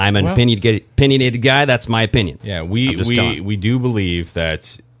me. I'm an opinionated guy. That's my opinion. Yeah, we do believe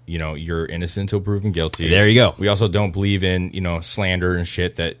that, you're innocent until proven guilty. There you go. We also don't believe in, slander and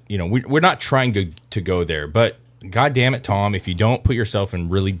shit that, we're not trying to go there. But God damn it, Tom, if you don't put yourself in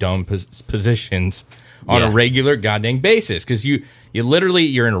really dumb positions on a regular goddamn basis, because you literally,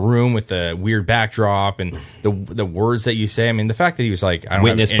 you're in a room with a weird backdrop and the words that you say. I mean, the fact that he was like, I don't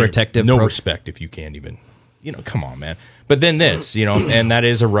witness have any, protective respect if you can't even, come on, man. But then this, and that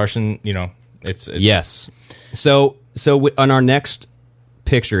is a Russian, it's yes. So on our next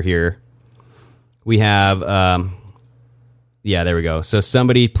picture here, we have, there we go. So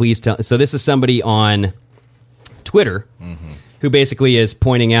somebody, please tell. So this is somebody on Twitter who basically is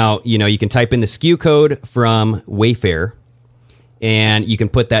pointing out, you can type in the SKU code from Wayfair, and you can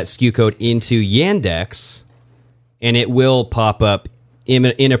put that SKU code into Yandex, and it will pop up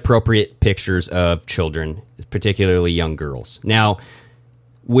inappropriate pictures of children, particularly young girls. Now,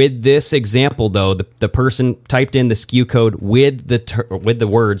 with this example, though, the person typed in the SKU code with the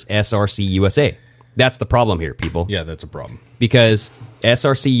words SRC USA. That's the problem here, people. Yeah, that's a problem. Because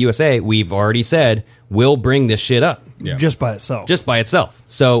SRC USA, we've already said, will bring this shit up. Yeah. Just by itself. Just by itself.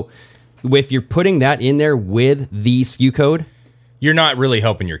 So if you're putting that in there with the SKU code, you're not really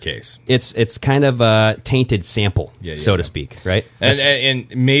helping your case. It's kind of a tainted sample, so to speak, right? And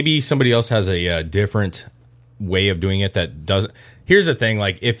maybe somebody else has a different way of doing it that doesn't. Here's the thing,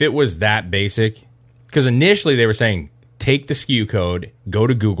 like if it was that basic, because initially they were saying take the SKU code, go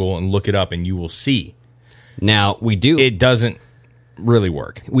to Google and look it up, and you will see. Now it doesn't really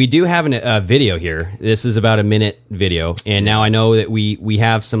work. We do have a video here. This is about a minute video, and now I know that we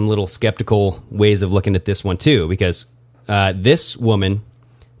have some little skeptical ways of looking at this one too, because this woman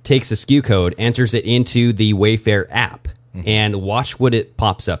takes a SKU code, enters it into the Wayfair app, and watch what it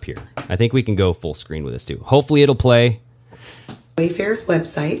pops up here. I think we can go full screen with this too. Hopefully it'll play. Wayfair's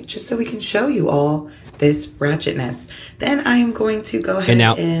website, just so we can show you all this ratchetness. Then I am going to go ahead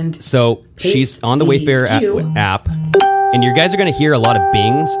and so she's on the Wayfair app, and you guys are going to hear a lot of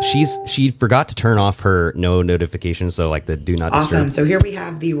bings. She forgot to turn off her no notifications, so like the do not disturb. Awesome. So here we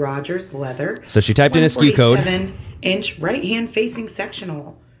have the Rogers leather. So she typed in a SKU code. 7-inch right-hand facing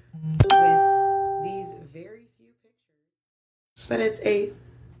sectional with these very few pictures, but it's a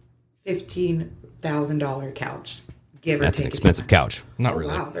 $15,000 couch. That's an expensive couch. Not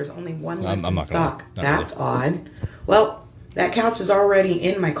really. Wow, there's only one left in stock. That's odd. Well, that couch is already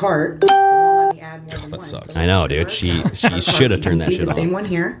in my cart. It won't let me add more than one. Sucks. I know, dude. She should have turned that shit off. Same one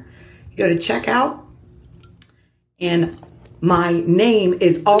here. You go to checkout, and my name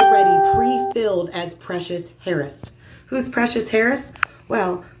is already pre-filled as Precious Harris. Who's Precious Harris?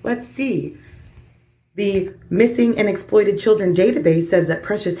 Well, let's see. The Missing and Exploited Children database says that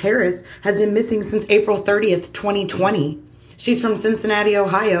Precious Harris has been missing since April 30th, 2020. She's from Cincinnati,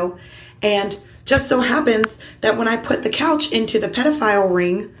 Ohio, and just so happens that when I put the couch into the pedophile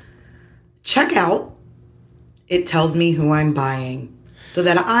ring checkout, it tells me who I'm buying, so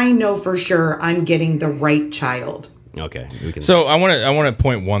that I know for sure I'm getting the right child. Okay. So I want to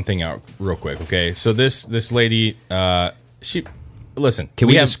point one thing out real quick. Okay, so this lady, she. Listen, can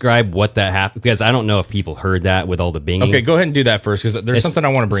we describe what that happened? Because I don't know if people heard that with all the binging. Okay, go ahead and do that first, because there's something I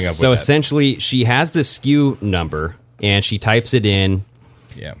want to bring up. So essentially, she has the SKU number, and she types it in.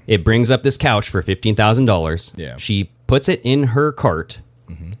 Yeah. It brings up this couch for $15,000. Yeah. She puts it in her cart.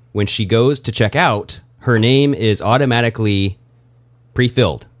 Mm-hmm. When she goes to check out, her name is automatically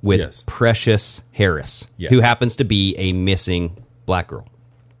pre-filled with Precious Harris, who happens to be a missing black girl.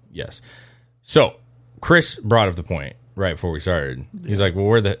 Yes. So Chris brought up the point right before we started. He's like, well,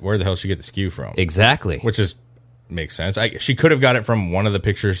 where the hell did she get the SKU from? Exactly. Which makes sense. She could have got it from one of the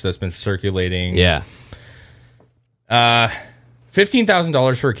pictures that's been circulating. Yeah.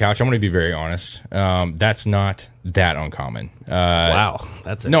 $15,000 for a couch. I'm going to be very honest. That's not that uncommon. Wow.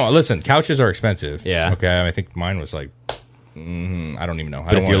 No, listen, couches are expensive. Yeah. Okay. I think mine was like, I don't even know.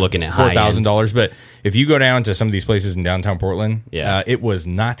 But if you're looking at $4,000, but if you go down to some of these places in downtown Portland, it was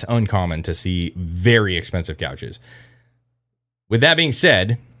not uncommon to see very expensive couches. With that being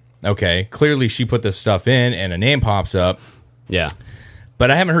said, okay, clearly she put this stuff in and a name pops up. Yeah. But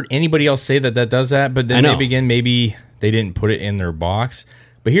I haven't heard anybody else say that does that. But then maybe they didn't put it in their box.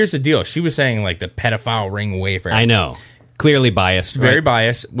 But here's the deal. She was saying like the pedophile ring Wayfair. I know. Clearly biased. Very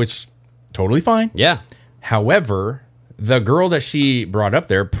biased, which totally fine. Yeah. However, the girl that she brought up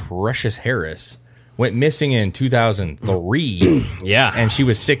there, Precious Harris, went missing in 2003. Yeah. And she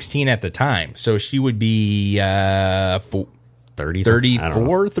was 16 at the time. So she would be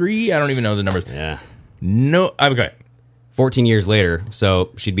 34, 3? I don't even know the numbers. Yeah. No. Okay. 14 years later,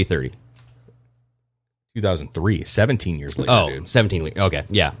 so she'd be 30. 2003, 17 years later. Oh, dude. 17. Okay,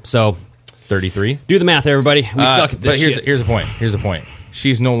 yeah. So 33. Do the math, everybody. We suck at this. But here's the point. Here's the point.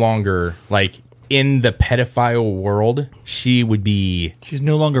 She's no longer like in the pedophile world. She would be. She's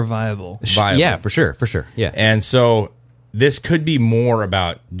no longer viable. Yeah, for sure. Yeah. And so this could be more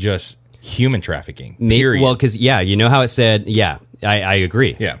about just human trafficking. Period. Well, because you know how it said. Yeah, I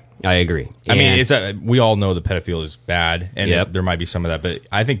agree. Yeah. I agree. I mean, we all know the pedophile is bad, and there might be some of that, but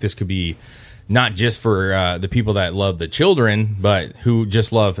I think this could be not just for the people that love the children, but who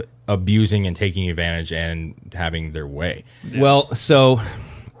just love abusing and taking advantage and having their way. Yeah. Well, so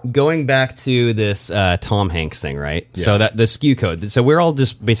going back to this Tom Hanks thing, right? Yeah. So that the SKU code. So we're all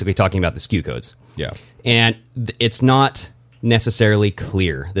just basically talking about the SKU codes. Yeah. And it's not necessarily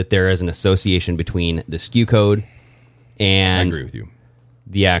clear that there is an association between the SKU code and... I agree with you.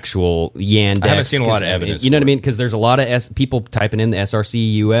 The actual Yandex. I haven't seen a lot of evidence. You know what I mean? Because there's a lot of people typing in the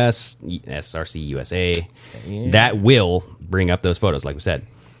SRC US, SRC USA. Yeah. That will bring up those photos, like we said.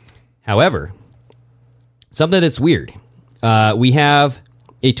 However, something that's weird. We have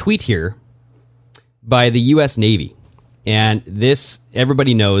a tweet here by the U.S. Navy. And this,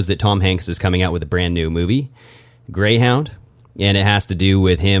 everybody knows that Tom Hanks is coming out with a brand new movie, Greyhound. And it has to do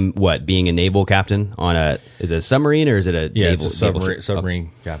with him, being a naval captain on is it a submarine or is it a naval? It's a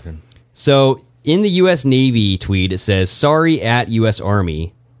submarine captain. So in the U.S. Navy tweet, it says, "Sorry at U.S.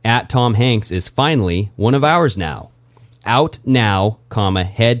 Army, at Tom Hanks is finally one of ours now. Out now,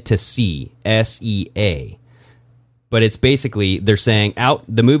 head to sea, SEA." But it's basically, they're saying,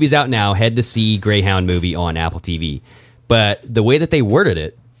 the movie's out now, head to sea, Greyhound movie on Apple TV. But the way that they worded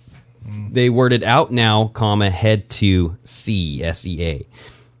it, they worded out now, head to sea, SEA.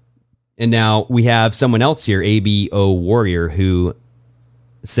 And now we have someone else here, ABO Warrior, who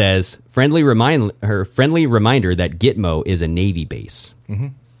says, friendly reminder that Gitmo is a Navy base. Mm-hmm.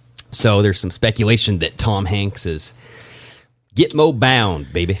 So there's some speculation that Tom Hanks is Gitmo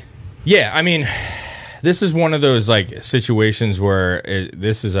bound, baby. Yeah, I mean, this is one of those like situations where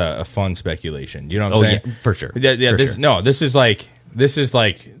this is a fun speculation. You know what I'm saying? Yeah, for sure. This is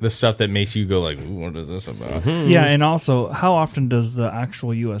like the stuff that makes you go like, ooh, what is this about? Mm-hmm. Yeah, and also, how often does the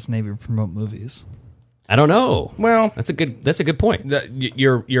actual U.S. Navy promote movies? I don't know. Well, that's a good point.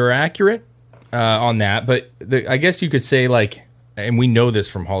 You're accurate on that, but I guess you could say like, and we know this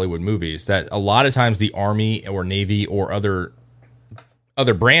from Hollywood movies, that a lot of times the Army or Navy or other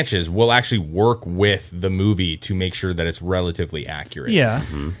branches will actually work with the movie to make sure that it's relatively accurate. Yeah.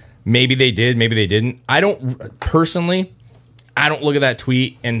 Mm-hmm. Maybe they did, maybe they didn't. I don't look at that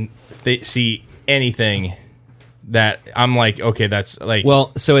tweet and see anything that I'm like, okay, that's like...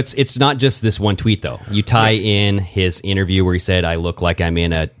 Well, so it's not just this one tweet, though. You tie in his interview where he said, I look like I'm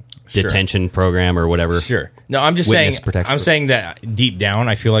in a detention program or whatever. Sure. No, I'm just saying that deep down,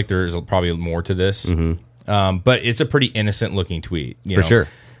 I feel like there's probably more to this. Mm-hmm. But it's a pretty innocent-looking tweet. For sure.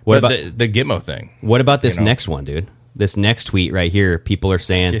 What about the Gitmo thing? What about this next one, dude? This next tweet right here, people are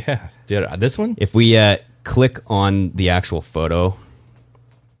saying... Yeah, dude, this one? If we click on the actual photo,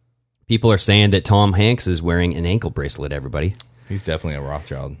 people are saying that Tom Hanks is wearing an ankle bracelet, everybody. He's definitely a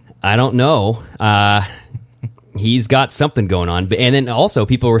Rothschild. I don't know. He's got something going on. And then also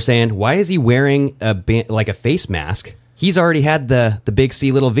people were saying, why is he wearing a face mask? He's already had the big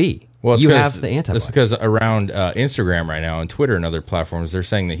C little V. Well, you have the antibody. That's because around Instagram right now and Twitter and other platforms, they're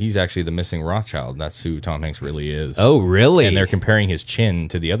saying that he's actually the missing Rothschild. That's who Tom Hanks really is. Oh, really? And they're comparing his chin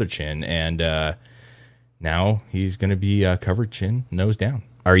to the other chin. And now he's going to be covered chin, nose down.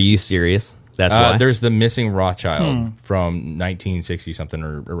 Are you serious? That's why? There's the missing Rothschild from 1960-something.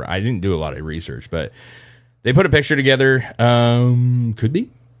 Or I didn't do a lot of research, but they put a picture together. Could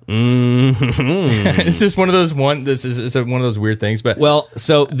be. Mm-hmm. It's just one of those one of those weird things. But well,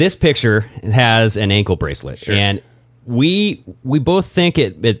 so this picture has an ankle bracelet, and we both think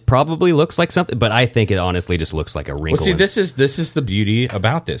it probably looks like something, but I think it honestly just looks like a wrinkle. Well, see, this is the beauty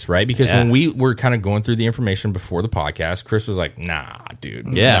about this, right? Because when we were kind of going through the information before the podcast, Chris was like, "Nah,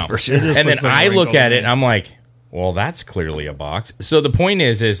 dude, yeah, no." for sure." And then I look at it, and I'm like, well, that's clearly a box. So the point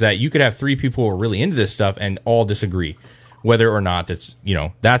is that you could have three people who are really into this stuff and all disagree whether or not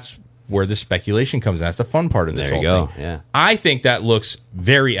that's where the speculation comes in. That's the fun part of this whole thing. Yeah. I think that looks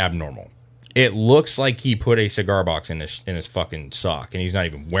very abnormal. It looks like he put a cigar box in his fucking sock, and he's not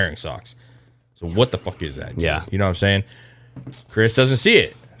even wearing socks. So what the fuck is that, dude? Yeah. You know what I'm saying? Chris doesn't see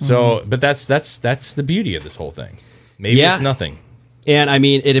it. So, but that's the beauty of this whole thing. Maybe it's nothing. And I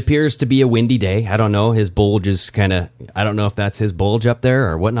mean, it appears to be a windy day. I don't know. His bulge is I don't know if that's his bulge up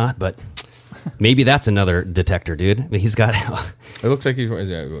there or whatnot, but maybe that's another detector, dude. He's got. It looks like he's.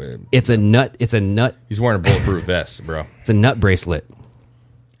 It's a nut. It's a nut. He's wearing a bulletproof vest, bro. It's a nut bracelet.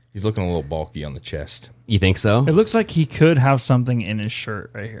 He's looking a little bulky on the chest. You think so? It looks like he could have something in his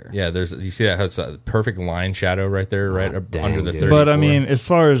shirt right here. Yeah, you see that has a perfect line shadow right there, right under the 34. But I mean, as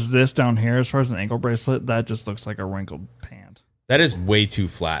far as this down here, as far as an ankle bracelet, that just looks like a wrinkled pant. That is way too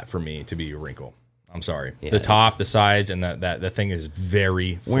flat for me to be a wrinkle. I'm sorry. Yeah. The top, the sides, and that thing is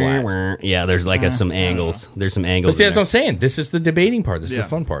very flat. Yeah, there's like some angles. There's some angles. But see, that's what I'm saying. This is the debating part. This is the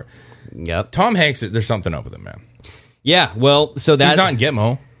fun part. Yep. Tom Hanks, there's something up with him, man. Yeah, well, so that... He's not in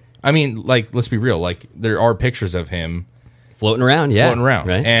Gitmo. I mean, like, let's be real. Like, there are pictures of him floating around,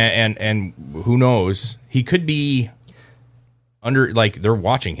 right? And who knows? He could be under, like, they're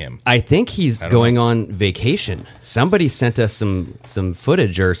watching him. I think he's going on vacation. Somebody sent us some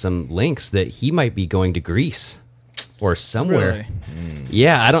footage or some links that he might be going to Greece or somewhere. Really?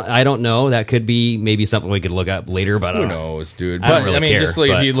 Yeah, I don't know. That could be maybe something we could look up later. But who knows, dude? But really just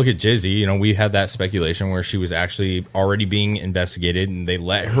like if you look at Jizzy, you know, we had that speculation where she was actually already being investigated, and they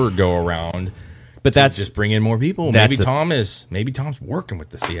let her go around. But that's just bring in more people. Maybe Tom's working with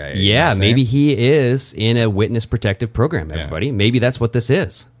the CIA. Yeah, maybe he is in a witness protective program. Everybody, maybe that's what this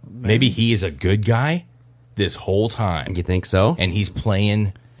is. Maybe he is a good guy this whole time. You think so? And he's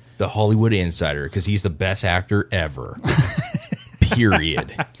playing the Hollywood Insider because he's the best actor ever.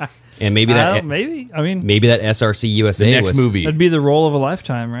 Period. And maybe that maybe that SRC USA the next movie. It'd be the role of a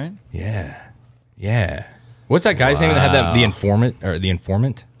lifetime, right? Yeah. What's that guy's name that had that? The informant. Oh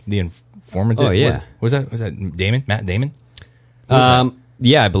yeah. Was that Damon? Matt Damon?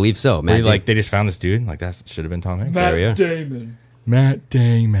 Yeah, I believe so. They just found this dude. Like that should have been Tom Hanks. Matt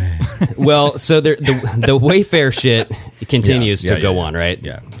Damon. Well, so the Wayfair shit continues to go on, right?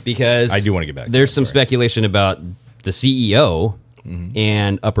 Yeah. Because I do want to get back. There's some speculation about the CEO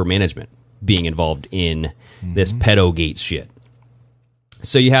and upper management being involved in this pedogate shit.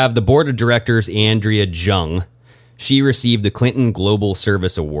 So you have the board of directors, Andrea Jung. She received the Clinton Global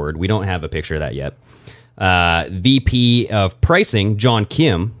Service Award. We don't have a picture of that yet. VP of pricing, John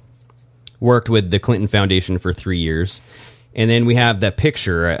Kim, worked with the Clinton Foundation for 3 years. And then we have that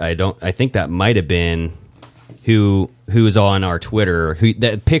picture. I think that might have been who's on our Twitter.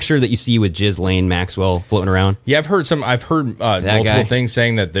 That picture that you see with Ghislaine Maxwell floating around. Yeah, I've heard multiple things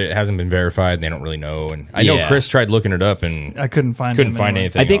saying that it hasn't been verified and they don't really know. And I know Chris tried looking it up and I couldn't find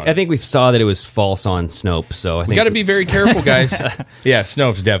anything. I think we saw that it was false on Snopes. So we got to be very careful, guys. Yeah,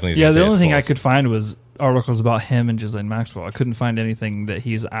 Snopes definitely. Yeah, the only thing I could find was articles about him and Ghislaine Maxwell. I couldn't find anything that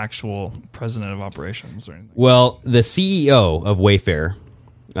he's actual president of operations or anything. Well, the CEO of Wayfair,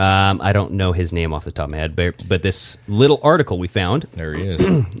 I don't know his name off the top of my head, but this little article we found. There he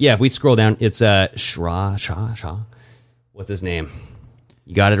is. Yeah, if we scroll down, it's Shah. What's his name?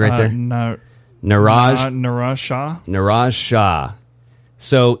 You got it right there? Niraj Shah.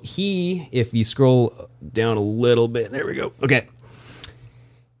 So if you scroll down a little bit, there we go. Okay.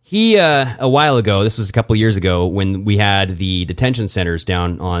 He, a while ago, this was a couple years ago, when we had the detention centers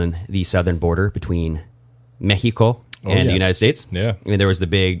down on the southern border between Mexico and the United States. Yeah. I mean, there was the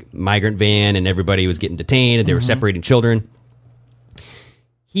big migrant van and everybody was getting detained and they were separating children.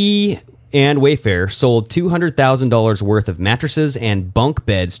 He and Wayfair sold $200,000 worth of mattresses and bunk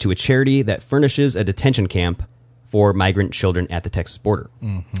beds to a charity that furnishes a detention camp for migrant children at the Texas border.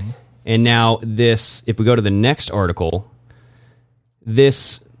 Mm-hmm. And now this, if we go to the next article,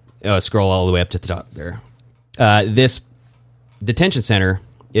 this... scroll all the way up to the top there. This detention center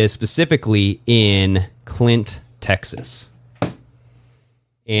is specifically in Clint, Texas.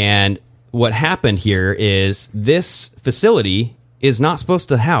 And what happened here is this facility is not supposed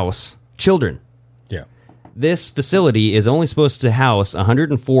to house children. Yeah. This facility is only supposed to house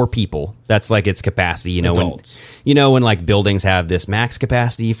 104 people. That's like its capacity. Adults. When like buildings have this max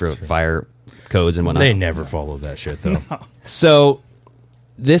capacity for fire codes and whatnot. They never follow that shit though. No. So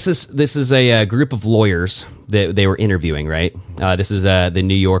this is a group of lawyers that they were interviewing, right? This is the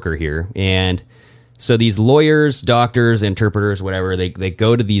New Yorker here. And so these lawyers, doctors, interpreters, whatever, they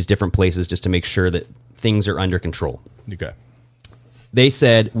go to these different places just to make sure that things are under control. Okay. They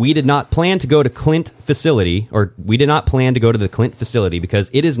said, we did not plan to go to Clint facility, or we did not plan to go to the Clint facility because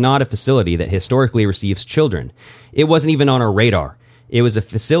it is not a facility that historically receives children. It wasn't even on our radar. It was a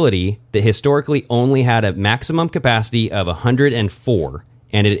facility that historically only had a maximum capacity of 104,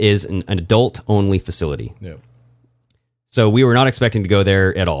 and it is an adult-only facility. Yeah. So we were not expecting to go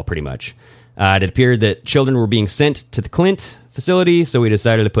there at all, pretty much. It appeared that children were being sent to the Clint facility, so we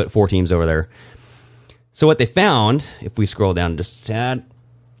decided to put 4 teams over there. So what they found, if we scroll down just a tad,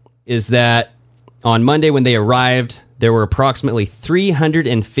 is that on Monday when they arrived, there were approximately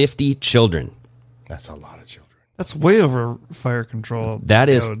 350 children. That's a lot of children. That's way over fire control. That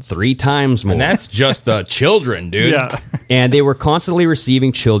is codes. 3 times more. And that's just the children, dude. Yeah. And they were constantly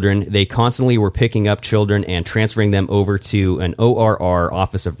receiving children. They constantly were picking up children and transferring them over to an ORR,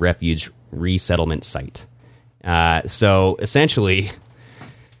 Office of Refuge Resettlement site. So essentially,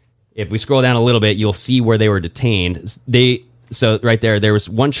 if we scroll down a little bit, you'll see where they were detained. So right there was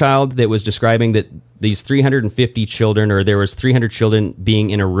one child that was describing that these 350 children, or there was 300 children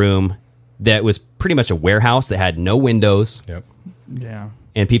being in a room that was pretty much a warehouse that had no windows. Yep. Yeah.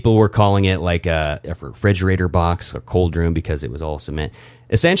 And people were calling it like a refrigerator box or cold room because it was all cement.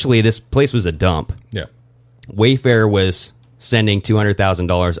 Essentially, this place was a dump. Yeah. Wayfair was sending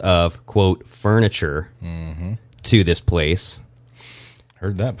 $200,000 of, quote, furniture to this place.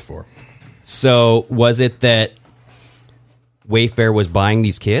 Heard that before. So was it that Wayfair was buying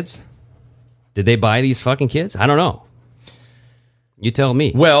these kids? Did they buy these fucking kids? I don't know. You tell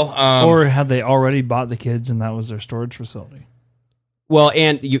me. Well, or had they already bought the kids and that was their storage facility? Well,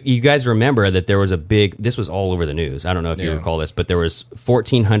 and you guys remember that there was this was all over the news. I don't know if you recall this, but there was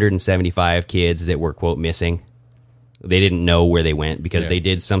 1,475 kids that were, quote, missing. They didn't know where they went because they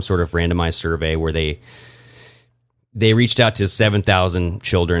did some sort of randomized survey where they reached out to 7,000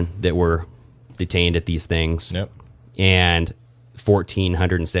 children that were detained at these things. Yep. And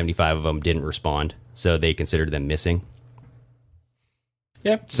 1,475 of them didn't respond, so they considered them missing.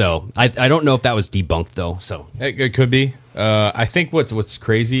 Yep. So I don't know if that was debunked though. So it could be. I think what's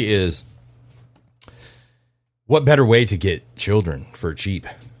crazy is what better way to get children for cheap?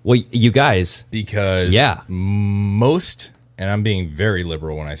 Well, you guys, because most, and I'm being very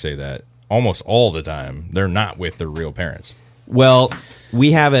liberal when I say that, almost all the time they're not with their real parents. Well,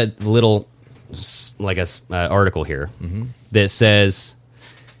 we have a little article here that says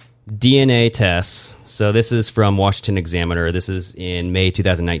DNA tests. So this is from Washington Examiner. This is in May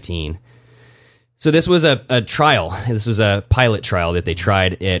 2019. So this was a trial. This was a pilot trial that they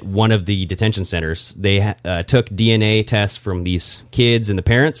tried at one of the detention centers. They took DNA tests from these kids and the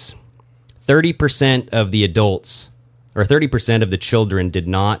parents. 30% of the adults, or 30% of the children, did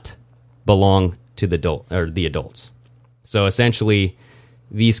not belong to the adults. So essentially,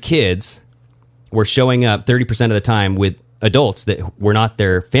 these kids were showing up 30% of the time with adults that were not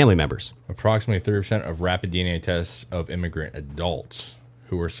their family members. Approximately 30% of rapid DNA tests of immigrant adults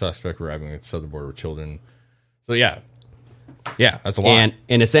who were suspect arriving at the southern border with children. So yeah, that's a lot.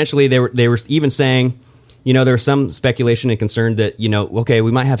 And essentially, they were even saying, there was some speculation and concern that okay,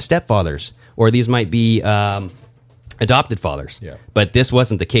 we might have stepfathers or these might be adopted fathers. Yeah. But this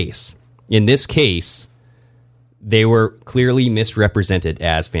wasn't the case. In this case, they were clearly misrepresented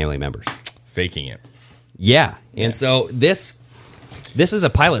as family members, faking it. Yeah, and so this is a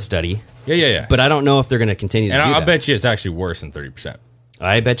pilot study. Yeah. But I don't know if they're going to continue to do that. And I bet you it's actually worse than 30%.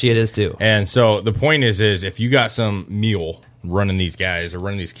 I bet you it is too. And so the point is if you got some mule running these guys or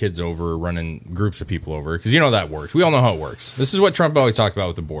running these kids over, or running groups of people over, because that works. We all know how it works. This is what Trump always talked about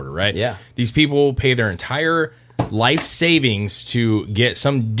with the border, right? Yeah. These people pay their entire life savings to get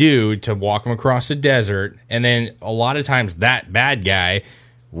some dude to walk them across the desert, and then a lot of times that bad guy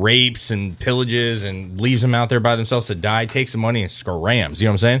rapes and pillages and leaves them out there by themselves to die, takes the money and scrams. You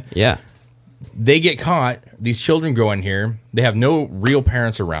know what I'm saying? Yeah. They get caught. These children go in here. They have no real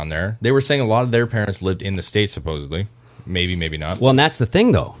parents around there. They were saying a lot of their parents lived in the States, supposedly. Maybe, maybe not. Well, and that's the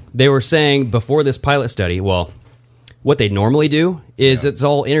thing, though. They were saying before this pilot study, well, what they normally do is it's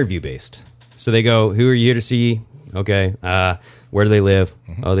all interview-based. So they go, who are you here to see? Okay. Where do they live?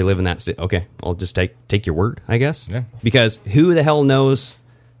 Oh, they live in that city. Okay. I'll just take your word, I guess. Yeah. Because who the hell knows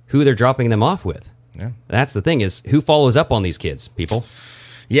who they're dropping them off with? Yeah. That's the thing, is who follows up on these kids, people?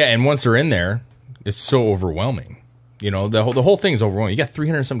 Yeah, and once they're in there, it's so overwhelming. The whole thing's overwhelming. You got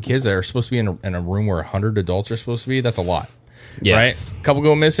 300 some kids that are supposed to be in a room where 100 adults are supposed to be. That's a lot. Yeah. Right? A couple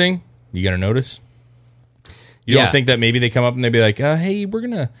go missing. You got to notice. You don't think that maybe they come up and they be like, hey, we're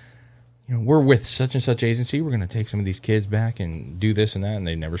going to, we're with such and such agency. We're going to take some of these kids back and do this and that. And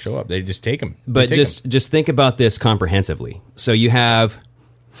they never show up. They just take them. But just think about this comprehensively. So you have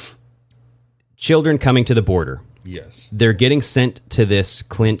children coming to the border. Yes. They're getting sent to this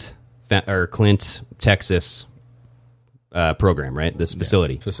Clint, Texas program, right? This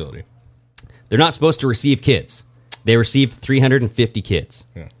facility. Facility. They're not supposed to receive kids. They received 350 kids.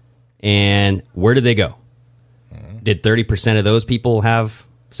 Yeah. And where did they go? Did 30% of those people have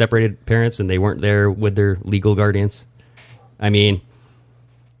separated parents and they weren't there with their legal guardians? I mean,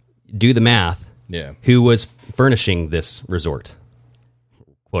 do the math. Yeah. Who was furnishing this resort?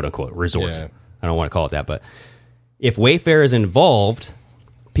 Quote unquote resort. Yeah. I don't want to call it that, but if Wayfair is involved,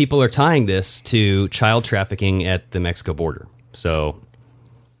 people are tying this to child trafficking at the Mexico border. So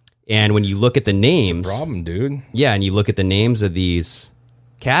And when you look at the names, It's a problem, dude. Yeah, and you look at the names of these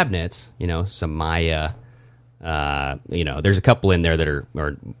cabinets, you know, Samaya, you know, there's a couple in there that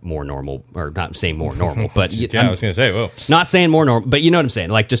are more normal, or not saying more normal, but yeah, I was gonna say, well, not saying more normal, but you know what I'm saying,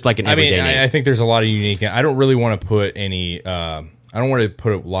 like just like an everyday name. I think there's a lot of unique. I don't really want to put any. I don't want to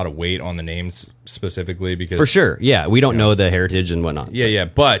put a lot of weight on the names specifically because for sure, yeah, we don't know the heritage and whatnot. Yeah,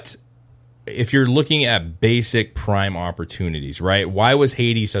 but if you're looking at basic prime opportunities, right? Why was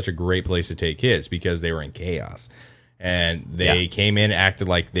Haiti such a great place to take kids? Because they were in chaos, and they came in, acted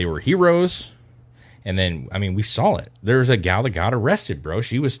like they were heroes. And then, I mean, we saw it. There's a gal that got arrested, bro.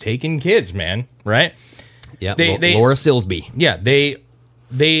 She was taking kids, man. Right? Yeah. Laura Silsby. Yeah.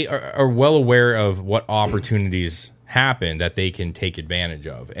 They are well aware of what opportunities happen that they can take advantage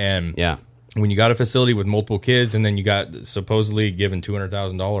of. And when you got a facility with multiple kids, and then you got supposedly given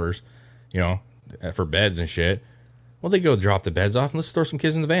 $200,000, you know, for beds and shit, well, they go drop the beds off and let's throw some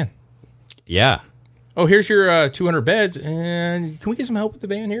kids in the van. Yeah. Oh, here's your 200 beds, and can we get some help with the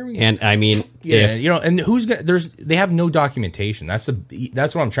van here? And I mean, yeah, you know, and who's gonna? They have no documentation. That's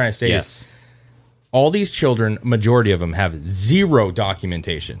what I'm trying to say. Yes. Is all these children, majority of them have zero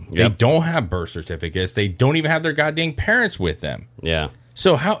documentation. They don't have birth certificates. They don't even have their goddamn parents with them. Yeah.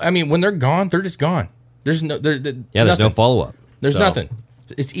 So how? I mean, when they're gone, they're just gone. There's no. There's no follow up. There's nothing.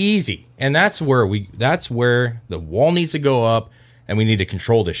 It's easy, and that's where the wall needs to go up, and we need to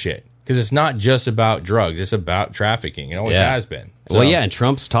control this shit. Because it's not just about drugs; it's about trafficking. It always has been. So, well, yeah, and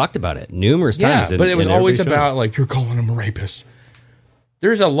Trump's talked about it numerous times. Yeah, but it was always about like you're calling him a rapist.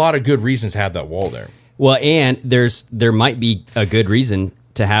 There's a lot of good reasons to have that wall there. Well, and there might be a good reason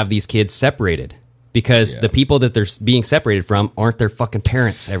to have these kids separated because the people that they're being separated from aren't their fucking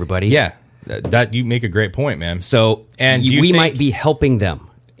parents. Everybody, yeah, that you make a great point, man. So, and we might be helping them,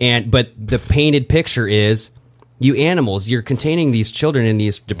 but the painted picture is. You animals, you're containing these children in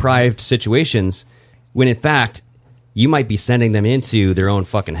these deprived situations when, in fact, you might be sending them into their own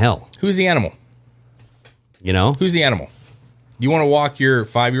fucking hell. Who's the animal? You know? Who's the animal? You want to walk your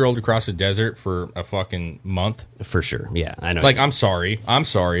 5-year-old across the desert for a fucking month? For sure, yeah. I know. Like, I'm sorry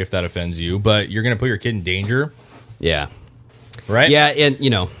if that offends you, but you're going to put your kid in danger? Yeah. Right? Yeah, and, you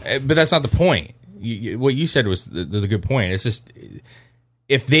know. But that's not the point. What you said was the good point. It's just,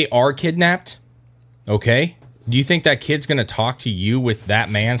 if they are kidnapped, okay, do you think that kid's going to talk to you with that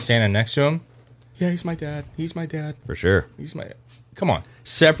man standing next to him? Yeah, he's my dad. He's my dad. For sure. Come on.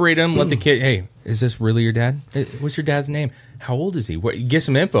 Separate him. Let the kid, hey, is this really your dad? What's your dad's name? How old is he? Get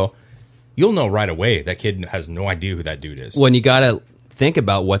some info. You'll know right away that kid has no idea who that dude is. Well, and you got to think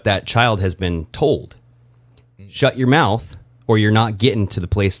about what that child has been told. Shut your mouth or you're not getting to the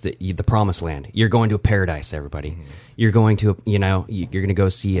place the promised land. You're going to a paradise, everybody. Mm-hmm. You're going to, you're going to go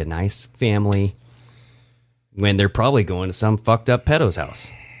see a nice family. When they're probably going to some fucked up pedo's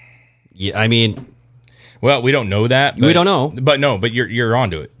house. Yeah, I mean, well, we don't know that. We don't know, but you're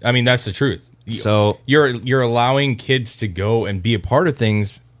onto it. I mean, that's the truth. So you're allowing kids to go and be a part of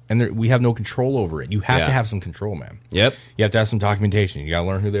things, and we have no control over it. You have to have some control, man. Yep. You have to have some documentation. You got to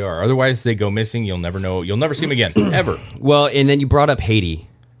learn who they are. Otherwise, they go missing. You'll never know. You'll never see them again, ever. Well, and then you brought up Haiti.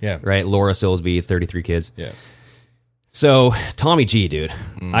 Yeah. Right. Laura Silsby, 33 kids. Yeah. So Tommy G, dude,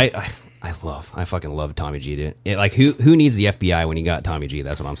 I fucking love Tommy G, dude. Who needs the FBI when you got Tommy G?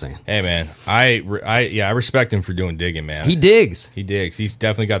 That's what I'm saying. Hey, man, I respect him for doing digging, man. He digs. He's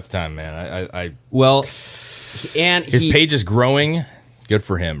definitely got the time, man. And his page is growing. Good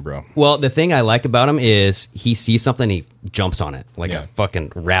for him, bro. Well, the thing I like about him is he sees something, he jumps on it like a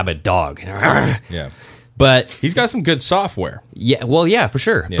fucking rabid dog. Yeah, but he's got some good software. Yeah, well, yeah, for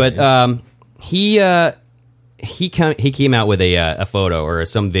sure. Yeah, but he came out with a photo or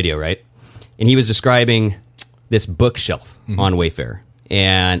some video, right? And he was describing this bookshelf on Wayfair,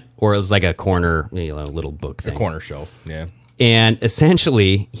 or it was like a corner, little book thing. A corner shelf, yeah. And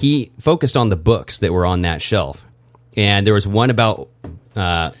essentially, he focused on the books that were on that shelf, and there was one about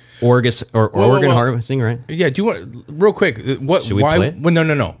organ harvesting, right? Yeah. Do you want real quick? What? Should we why? play it? Well,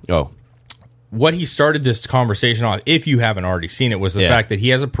 no. Oh. What he started this conversation off, if you haven't already seen it, was the fact that he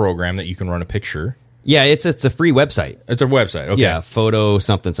has a program that you can run a picture. Yeah, it's a free website. It's a website, okay. Yeah, photo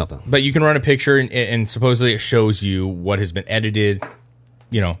something. But you can run a picture, and supposedly it shows you what has been edited,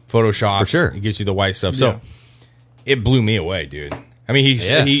 Photoshop. For sure. It gives you the white stuff. So it blew me away, dude. I mean,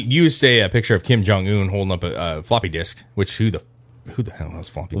 he used a picture of Kim Jong-un holding up a floppy disk, which who the hell knows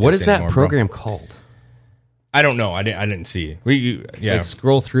floppy disk? What is that program called? I don't know. I didn't see it. Like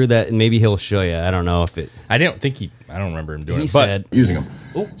scroll through that and maybe he'll show you. I don't know if it. I don't remember him doing it. He said using them.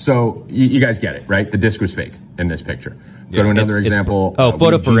 So you guys get it, right? The disc was fake in this picture. Go to another example.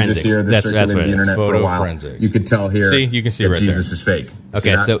 Photo forensics. Here, that's what it is. Photo forensics. You could tell here. See, you can see that right Jesus there. is fake.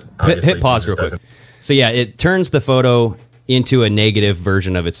 Okay, so hit pause real quick. So yeah, it turns the photo into a negative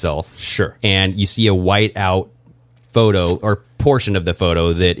version of itself. Sure. And you see a white out photo or portion of the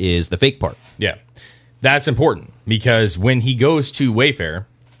photo that is the fake part. Yeah. That's important because when he goes to Wayfair,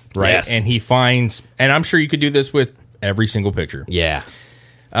 right, Yes. and he finds, and I'm sure you could do this with every single picture. Yeah.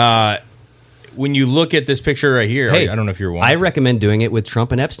 When you look at this picture right here, Hey, I don't know if you're watching. I recommend doing it with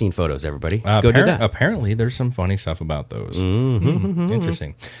Trump and Epstein photos, everybody. Go do that. Apparently, there's some funny stuff about those.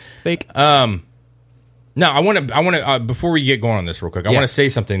 Interesting. Fake. Now, I want to before we get going on this real quick, I want to say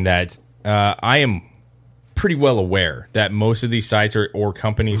something that I am pretty well aware that most of these sites or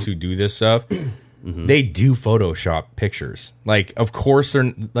companies who do this stuff, they do Photoshop pictures. Like, of course,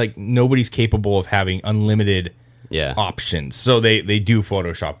 they're like nobody's capable of having unlimited options, so they do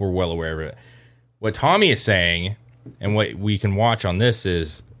Photoshop. We're well aware of it. What Tommy is saying, and what we can watch on this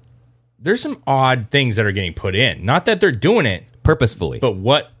is there's some odd things that are getting put in. Not that they're doing it purposefully, but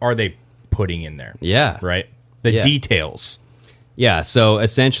what are they putting in there? Yeah. Right? The details. Yeah, so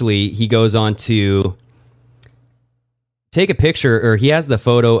essentially he goes on to take a picture, or he has the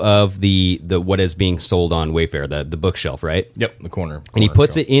photo of the what is being sold on Wayfair, the bookshelf, right? Yep, the corner and he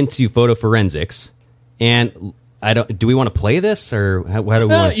puts shelf. it into photo forensics. And do we want to play this, or how do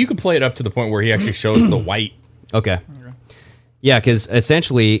we want? You can play it up to the point where he actually shows the white. Okay. Yeah, because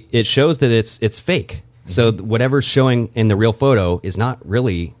essentially it shows that it's fake. So whatever's showing in the real photo is not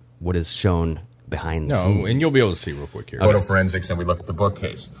really what is shown behind the scenes. No, and you'll be able to see real quick here. Photo forensics, and we look at the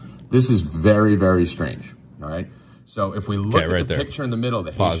bookcase. This is very, very strange. All right. So if we look at the picture in the middle,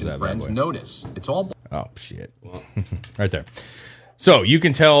 the Haitian friends, notice it's all. Oh shit! Right there. So you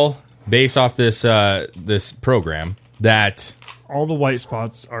can tell based off this this program that all the white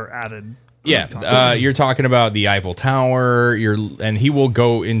spots are added. Yeah, you're talking about the Eiffel Tower. And he will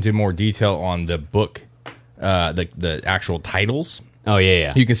go into more detail on the book, the actual titles. Oh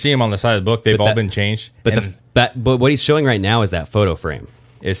yeah. You can see them on the side of the book. They've all been changed. But what he's showing right now is that photo frame.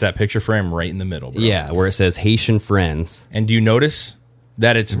 It's that picture frame right in the middle, bro. Yeah, where it says Haitian friends. And do you notice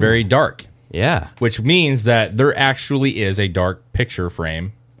that it's very dark? Yeah. Which means that there actually is a dark picture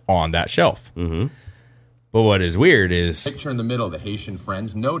frame on that shelf. Mm-hmm. But what is weird is... Picture in the middle, the Haitian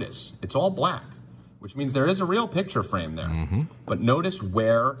friends, notice it's all black, which means there is a real picture frame there. Mm-hmm. But notice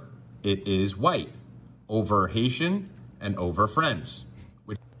where it is white. Over Haitian and over friends.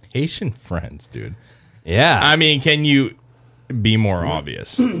 Haitian friends, dude. Yeah. I mean, can you be more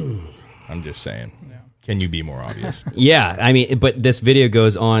obvious? I'm just saying. Can you be more obvious? Yeah, I mean, but this video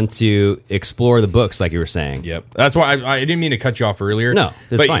goes on to explore the books, like you were saying. Yep. That's why I didn't mean to cut you off earlier. No, that's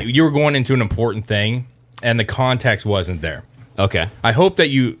but fine. You were going into an important thing, and the context wasn't there. Okay. I hope that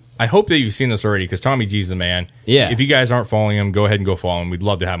you've seen this already, because Tommy G's the man. Yeah. If you guys aren't following him, go ahead and go follow him. We'd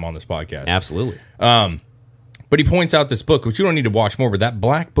love to have him on this podcast. Absolutely. But he points out this book, which you don't need to watch more, but that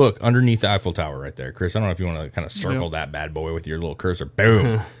black book underneath the Eiffel Tower right there, Chris. I don't know if you want to kind of circle that bad boy with your little cursor.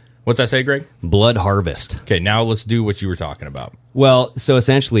 Boom. What's that say, Greg? Blood Harvest. Okay, now let's do what you were talking about. Well, so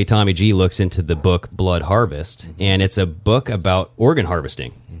essentially, Tommy G looks into the book Blood Harvest, and it's a book about organ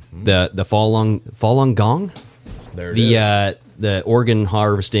harvesting. The Falun Gong, there it is. The organ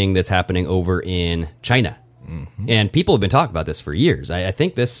harvesting that's happening over in China, and people have been talking about this for years. I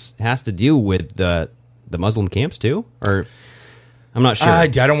think this has to do with the Muslim camps too, or I'm not sure. I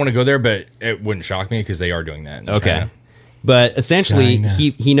don't want to go there, but it wouldn't shock me because they are doing that. In China. But essentially,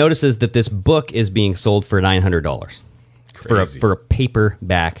 he notices that this book is being sold for $900 for a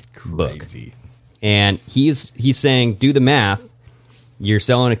paperback book, and he's saying, do the math. You're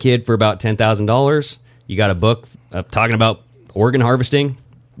selling a kid for about $10,000. You got a book talking about organ harvesting.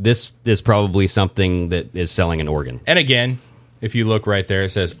 This is probably something that is selling an organ. And again, if you look right there, it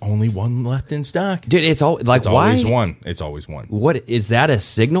says only one left in stock. Dude, it's why? Always one. It's always one. What is that? A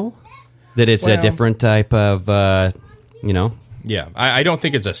signal that it's a different type of Yeah, I don't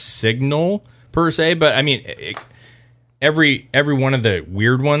think it's a signal per se, but I mean, every one of the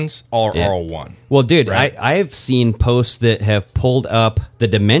weird ones are all one. Well, dude, right? I've seen posts that have pulled up the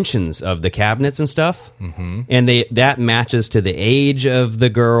dimensions of the cabinets and stuff, and that matches to the age of the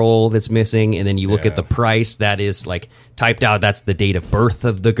girl that's missing, and then you look at the price that is like typed out. That's the date of birth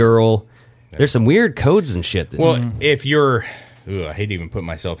of the girl. There's some weird codes and shit. Well, if you're, I hate to even put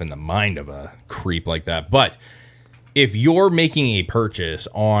myself in the mind of a creep like that, but if you're making a purchase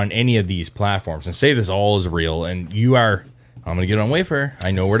on any of these platforms, and say this all is real, and you are, I'm going to get on Wayfair,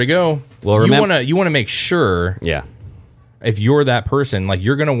 I know where to go. Well, you want to make sure, if you're that person, like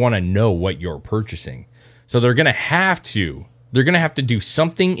you're going to want to know what you're purchasing. So they're going to have to do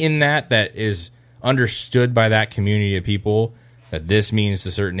something in that is understood by that community of people that this means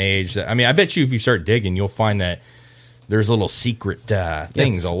a certain age. I mean, I bet you if you start digging, you'll find that there's little secret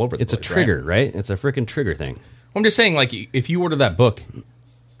things all over the place. It's a trigger, right? It's a freaking trigger thing. I'm just saying, like, if you order that book,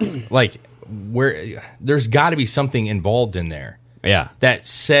 like, where there's got to be something involved in there. Yeah. That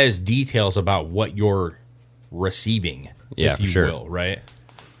says details about what you're receiving, if you will, right?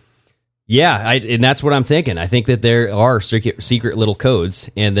 Yeah, and that's what I'm thinking. I think that there are secret little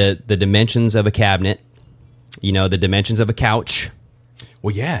codes, and the dimensions of a cabinet, the dimensions of a couch.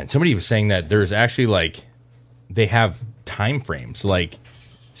 Well, yeah, and somebody was saying that there's actually, like, they have time frames, like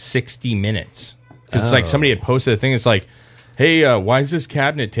 60 minutes. Because it's like somebody had posted a thing, it's like, hey, why does this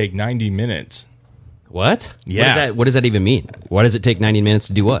cabinet take 90 minutes? What? Yeah. What does that even mean? Why does it take 90 minutes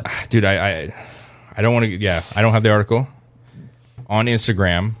to do what? Dude, I don't want to, I don't have the article. On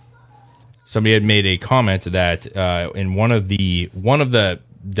Instagram, somebody had made a comment that in one of the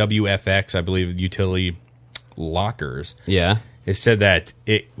WFX, I believe, utility lockers, it said that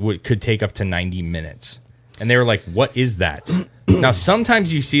it could take up to 90 minutes. And they were like, what is that? Now,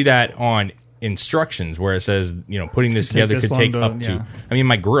 sometimes you see that on instructions where it says, putting this together could take up to. I mean,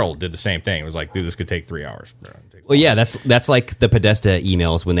 my grill did the same thing. It was like, dude, this could take 3 hours. Well, yeah, that's like the Podesta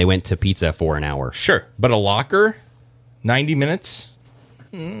emails when they went to pizza for an hour. Sure, but a locker, 90 minutes,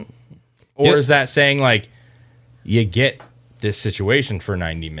 or is that saying like you get this situation for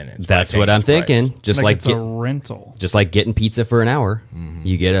 90 minutes? That's what I'm thinking. Price. Just like it's a rental, just like getting pizza for an hour,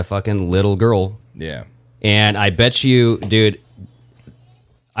 you get a fucking little girl. Yeah, and I bet you, dude.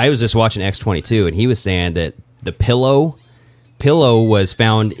 I was just watching X22, and he was saying that the pillow was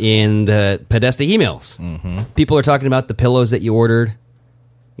found in the Podesta emails. Mm-hmm. People are talking about the pillows that you ordered,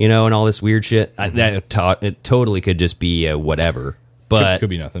 and all this weird shit. It totally could just be whatever, but could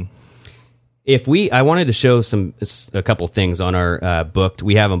be nothing. I wanted to show a couple things on our booked.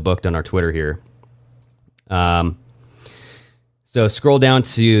 We have them booked on our Twitter here. So scroll down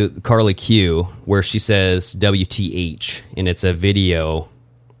to Carly Q, where she says WTH, and it's a video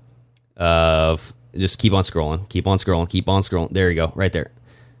of, just keep on scrolling. There you go, right there.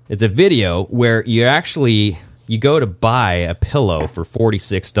 It's a video where you go to buy a pillow for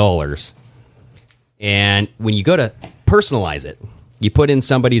 $46, and when you go to personalize it, you put in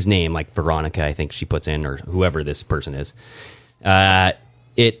somebody's name, like Veronica, I think she puts in, or whoever this person is.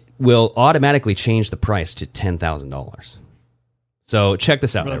 It will automatically change the price to $10,000. So check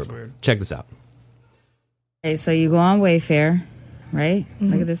this out. That's weird. Check this out. Okay, so you go on Wayfair, right?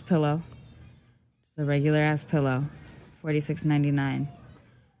 Mm-hmm. Look at this pillow. It's a regular ass pillow, $46.99.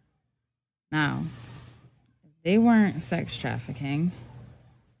 Now, if they weren't sex trafficking,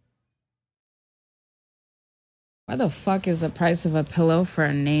 why the fuck is the price of a pillow for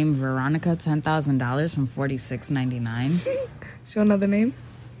a name Veronica $10,000 from $46.99? Show another name.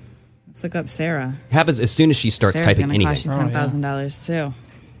 Let's look up Sarah. Happens as soon as she starts Sarah's typing anything. Cost you $10,000 too.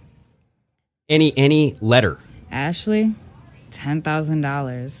 Any letter. Ashley,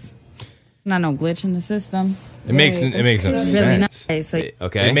 $10,000. It's not no glitch in the system. It makes no sense. Really not.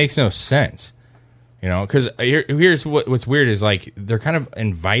 Okay. It makes no sense. Because here's what's weird is like they're kind of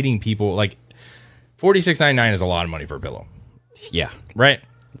inviting people. Like $46.99 is a lot of money for a pillow. Yeah. Right.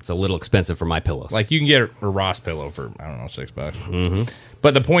 It's a little expensive for my pillows. Like you can get a Ross pillow for $6. Mm-hmm.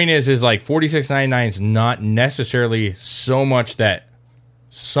 But the point is like $46.99 is not necessarily so much that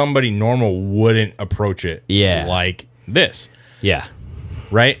somebody normal wouldn't approach it. Like this. Yeah.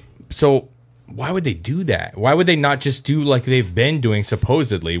 Right. So why would they do that? Why would they not just do like they've been doing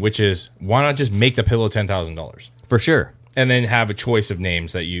supposedly, which is why not just make the pillow $10,000 for sure, and then have a choice of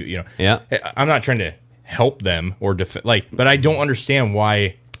names that you. Yeah, I'm not trying to help them or but I don't understand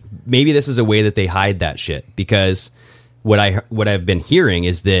why. Maybe this is a way that they hide that shit, because what I've been hearing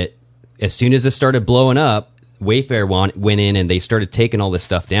is that as soon as this started blowing up, Wayfair went in and they started taking all this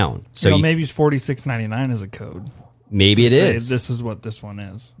stuff down. So maybe it's $46.99 as a code. Maybe it is. This is what this one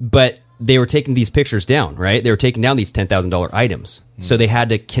is. But they were taking these pictures down, right? They were taking down these $10,000 items. So they had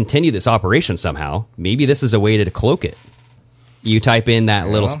to continue this operation somehow. Maybe this is a way to cloak it. You type in that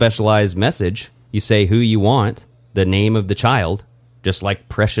little specialized message. You say who you want, the name of the child, just like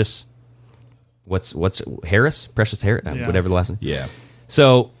Precious. What's Harris? Precious Harris? Whatever the last name. Yeah.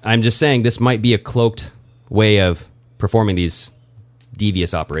 So I'm just saying this might be a cloaked way of performing these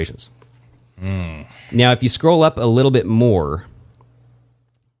devious operations. Now, if you scroll up a little bit more,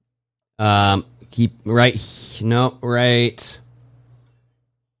 the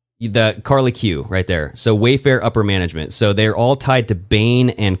Carly Q right there. So Wayfair upper management. So they're all tied to Bain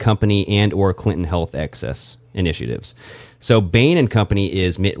and Company and or Clinton Health Access initiatives. So Bain and Company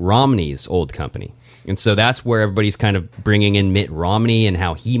is Mitt Romney's old company. And so that's where everybody's kind of bringing in Mitt Romney and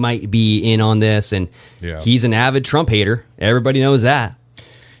how he might be in on this. And he's an avid Trump hater. Everybody knows that.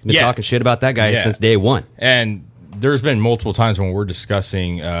 Been talking shit about that guy since day one. And there's been multiple times when we're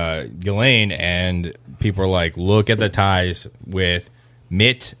discussing Ghislaine, and people are like, look at the ties with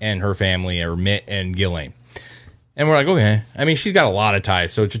Mitt and her family, or Mitt and Ghislaine. And we're like, okay. I mean, she's got a lot of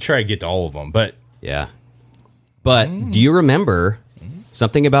ties, so to try to get to all of them. But yeah. But do you remember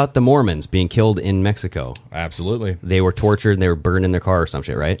something about the Mormons being killed in Mexico? Absolutely. They were tortured and they were burned in their car or some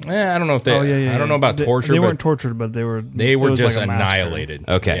shit, right? I don't know if they... I don't know about torture. They weren't tortured, but they were just like annihilated.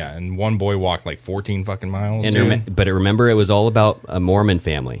 Okay. Yeah, and one boy walked like 14 fucking miles. And but remember, it was all about a Mormon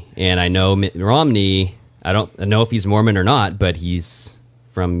family. And I know Mitt Romney, I don't know if he's Mormon or not, but he's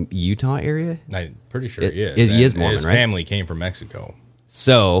from Utah area? I'm pretty sure he is. He is Mormon, his right? His family came from Mexico.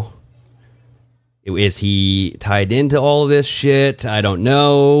 So... is he tied into all of this shit? I don't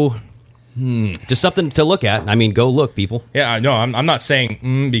know. Just something to look at. I mean, go look, people. Yeah, no, I'm not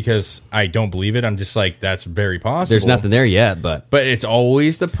saying because I don't believe it. I'm just like, that's very possible. There's nothing there yet, but it's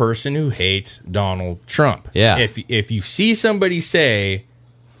always the person who hates Donald Trump. Yeah. If you see somebody say,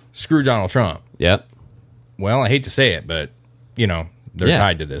 screw Donald Trump. Yep. Well, I hate to say it, but, they're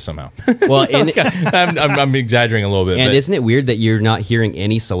tied to this somehow. Well, I'm exaggerating a little bit. And isn't it weird that you're not hearing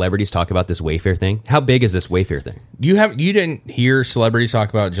any celebrities talk about this Wayfair thing? How big is this Wayfair thing? You didn't hear celebrities talk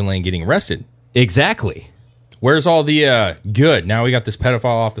about Ghislaine getting arrested. Exactly. Where's all the good? Now we got this pedophile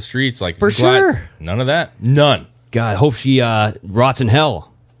off the streets. Like, for sure. None of that. None. God, hope she rots in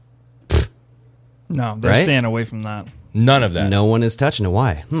hell. No, they're staying away from that. None of that. No one is touching it.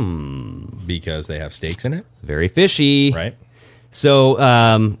 Why? Because they have stakes in it. Very fishy. Right.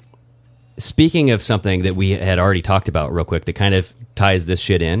 So, speaking of something that we had already talked about real quick that kind of ties this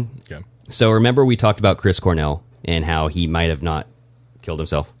shit in. Okay. So, remember we talked about Chris Cornell and how he might have not killed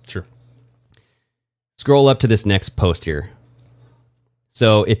himself? Sure. Scroll up to this next post here.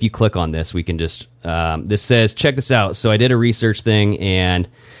 So, if you click on this, we can just... this says, check this out. So, I did a research thing, and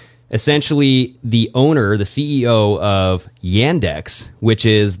essentially the owner, the CEO of Yandex, which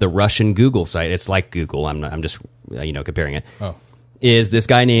is the Russian Google site. It's like Google. I'm just... comparing it, is this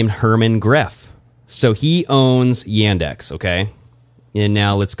guy named Herman Greff. So he owns Yandex, okay? And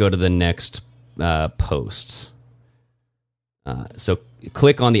now let's go to the next post. So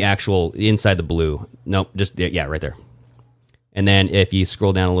click on the actual, inside the blue. Nope, just, right there. And then if you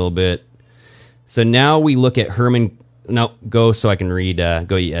scroll down a little bit. So now we look at Herman, no, go so I can read, there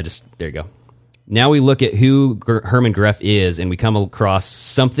you go. Now we look at who Herman Greff is, and we come across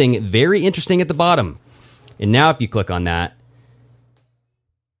something very interesting at the bottom. And now if you click on that,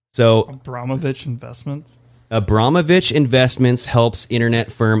 so... Abramovich Investments? Abramovich Investments helps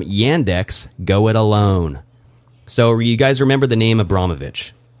internet firm Yandex go it alone. So you guys remember the name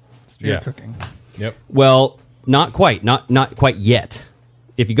Abramovich? Spear cooking. Yep. Well, not quite. Not quite yet.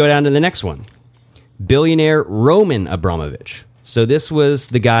 If you go down to the next one, billionaire Roman Abramovich. So this was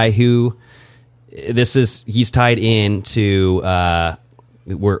the guy who... He's tied into...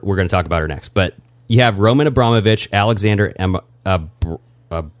 we're going to Talk about her next, but... You have Roman Abramovich, Alexander Abramov,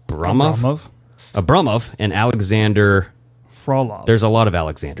 and Alexander Frolov. There's a lot of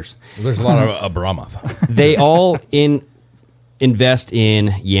Alexanders. There's a lot of Abramov. They all invest in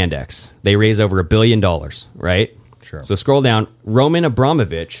Yandex. They raise over $1 billion, right? Sure. So scroll down. Roman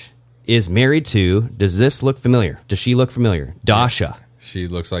Abramovich is married to. Does this look familiar? Does she look familiar? Dasha. She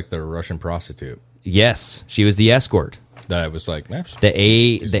looks like the Russian prostitute. Yes, she was the escort. That I was like, the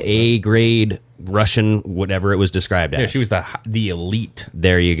A grade Russian, whatever it was described as. Yeah, she was the elite.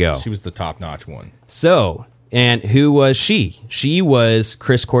 There you go. She was the top notch one. So, and who was she? She was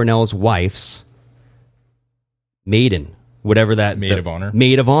Chris Cornell's wife's maiden, whatever that maid of honor.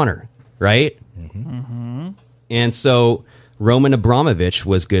 Maid of honor, right? Mm-hmm. And so Roman Abramovich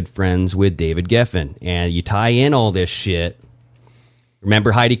was good friends with David Geffen, and you tie in all this shit.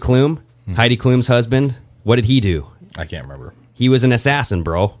 Remember Heidi Klum? Mm-hmm. Heidi Klum's husband. What did he do? I can't remember. He was an assassin,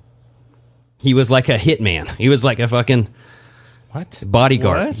 bro. He was like a hitman. He was like a fucking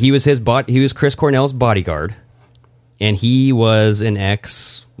bodyguard. What? He was he was Chris Cornell's bodyguard, and he was an he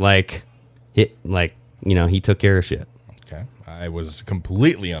took care of shit. Okay, I was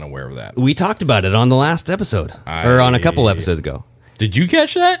completely unaware of that. We talked about it on the last episode, or on a couple episodes ago. Did you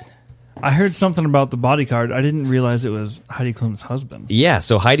catch that? I heard something about the bodyguard. I didn't realize it was Heidi Klum's husband. Yeah,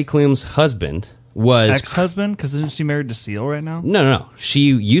 so Heidi Klum's husband was ex-husband, because isn't she married to Seal right now? No.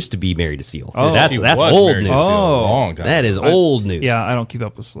 She used to be married to Seal. Oh, that's old news. Oh, long time. That is old news. Yeah, I don't keep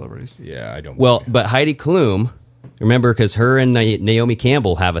up with celebrities. Yeah, I don't. Well, but Heidi Klum, remember, because her and Naomi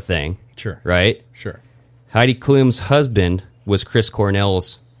Campbell have a thing. Sure. Right? Sure. Heidi Klum's husband was Chris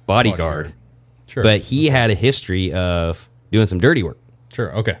Cornell's bodyguard. Sure. But he had a history of doing some dirty work.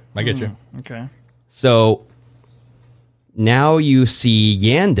 Sure. Okay. I get you. Okay. So now you see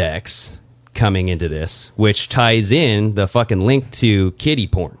Yandex coming into this, which ties in the fucking link to kiddie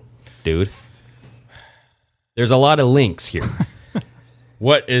porn, dude. There's a lot of links here.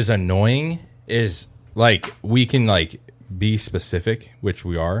 What is annoying is like we can like be specific, which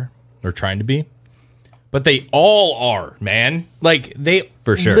we are or trying to be, but they all are, man. Like they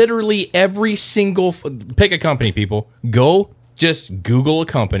for sure. Literally every single pick a company, people. Go just Google a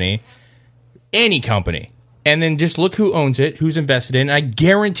company, any company, and then just look who owns it, who's invested in. I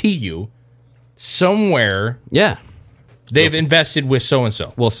guarantee you, somewhere, they've invested with so and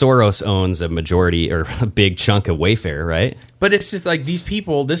so. Well, Soros owns a majority or a big chunk of Wayfair, right? But it's just like these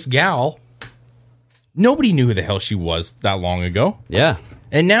people, this gal, nobody knew who the hell she was that long ago. Yeah.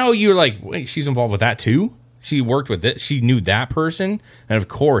 And now you're like, wait, she's involved with that too? She worked with it. She knew that person. And of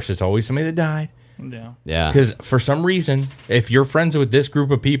course, it's always somebody that died. Yeah. Yeah. Because for some reason, if you're friends with this group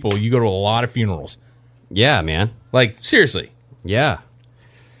of people, you go to a lot of funerals. Yeah, man. Like, seriously. Yeah.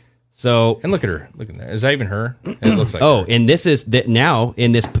 So. And look at her. Look at that. Is that even her? It looks like oh, her. And this is that now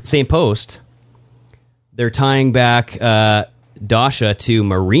in this same post, they're tying back Dasha to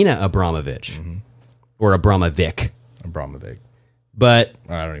Marina Abramovich or Abramovic. Abramovic. But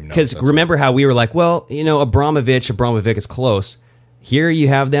I don't even know. Because remember how we were like, well, you know, Abramovic is close. Here you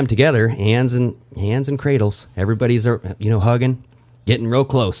have them together, hands and cradles. Everybody's hugging, getting real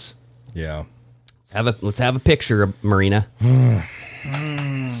close. Yeah. Let's have a picture of Marina.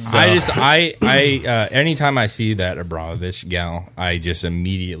 So. Anytime I see that Abramovich gal, I just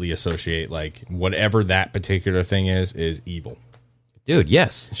immediately associate like whatever that particular thing is evil. Dude,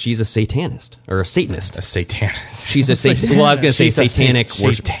 yes, she's a satanist or a Satanist. A satanist. She's a well, I was going to say satanic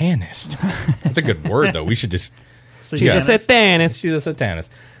worship. Satanist. That's a good word though. We should just. She's a satanist. She's a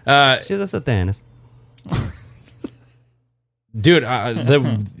satanist. She's a satanist. Dude,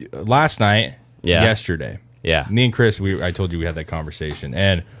 the last night, yesterday, yeah, me and Chris, I told you we had that conversation,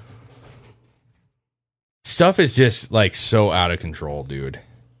 and stuff is just like so out of control, dude.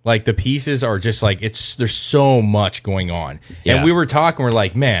 Like the pieces are just like there's so much going on, and we were talking, we're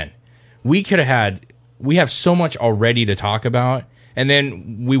like, man, we have so much already to talk about, and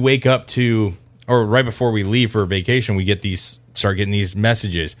then we wake up to, or right before we leave for vacation, we start getting these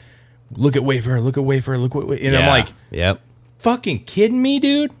messages. Look at Wayfair, look at Wayfair, look what, and I'm like, yep. Fucking kidding me,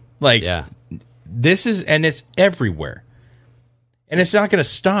 dude? Like, this is, and it's everywhere. And it's not going to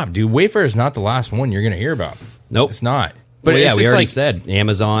stop, dude. Wayfair is not the last one you're going to hear about. Nope. It's not. But well, we already said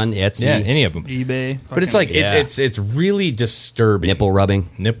Amazon, Etsy. Yeah, any of them. eBay. But it's like, it's really disturbing. Nipple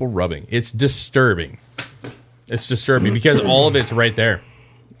rubbing. It's disturbing. It's disturbing because all of it's right there.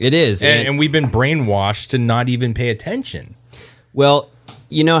 It is. And we've been brainwashed to not even pay attention. Well,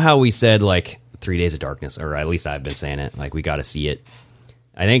 you know how we said, like, 3 Days of Darkness, or at least I've been saying it, like, we got to see it.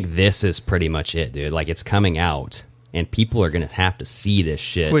 I think this is pretty much it, dude. Like, it's coming out, and people are going to have to see this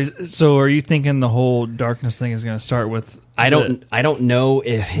shit. Wait, so are you thinking the whole darkness thing is going to start with... I don't know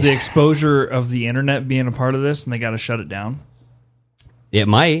if... the exposure of the internet being a part of this, and they got to shut it down? It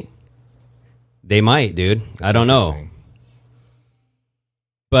might. They might, dude. I don't know.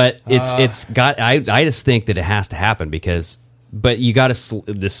 But it's got... I just think that it has to happen because... But you got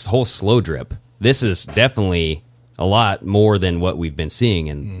this whole slow drip. This is definitely a lot more than what we've been seeing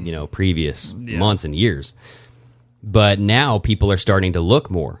in previous months and years. But now people are starting to look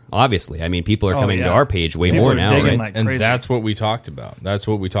more. Obviously, I mean, people are coming to our page way more now, right? Like and that's what we talked about. That's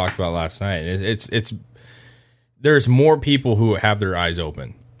what we talked about last night. It's there's more people who have their eyes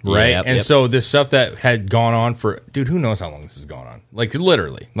open, right? Yep, so this stuff that had gone on for, dude, who knows how long this has gone on? Like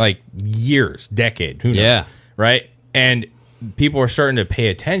literally, like years, decade. Who knows? Yeah, right. And people are starting to pay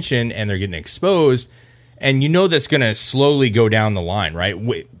attention and they're getting exposed, and that's going to slowly go down the line, right?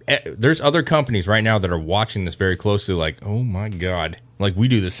 There's other companies right now that are watching this very closely, like, oh my God, like we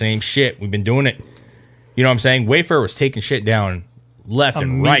do the same shit. We've been doing it. You know what I'm saying? Wayfair was taking shit down left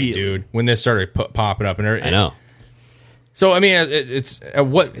and right, dude, when this started popping up. And I know. So, I mean, it's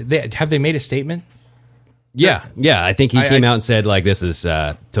have they made a statement? Yeah. I think he came out and said, like, this is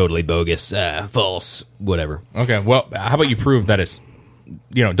totally bogus, false, whatever. Okay, well, how about you prove that it's,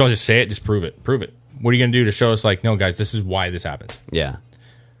 don't just say it, just prove it. Prove it. What are you going to do to show us, like, no, guys, this is why this happens? Yeah.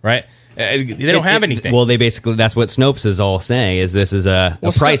 Right? They don't have anything. Well, that's what Snopes is all saying, is this is a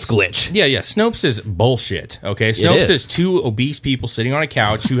price glitch. Yeah. Snopes is bullshit, okay? Snopes is two obese people sitting on a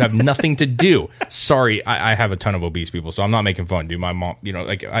couch who have nothing to do. Sorry, I have a ton of obese people, so I'm not making fun, dude. My mom,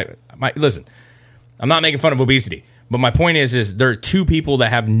 listen, I'm not making fun of obesity, but my point is there are two people that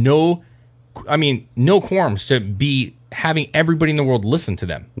have no no quorums to be having everybody in the world listen to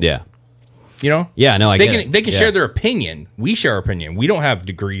them. Yeah. You know? Yeah, no, They can share their opinion. We share our opinion. We don't have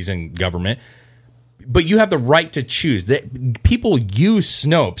degrees in government. But you have the right to choose. That people use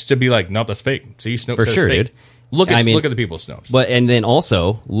Snopes to be like, nope, that's fake. See, Snopes For says sure, fake. dude. Look at the people of Snopes. But and then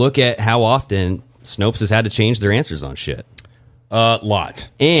also look at how often Snopes has had to change their answers on shit. Lot.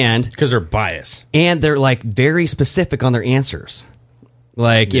 And because they're biased. And they're like very specific on their answers.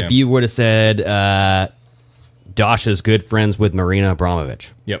 Like if you would have said Dasha's good friends with Marina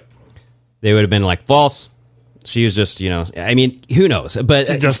Abramovich. Yep. They would have been like, false. She was just, I mean, who knows? But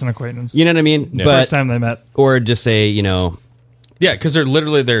She's just an acquaintance. You know what I mean? Yeah. First time they met. Or just say, Yeah, because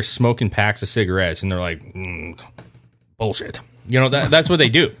they're smoking packs of cigarettes and they're like, bullshit. That's what they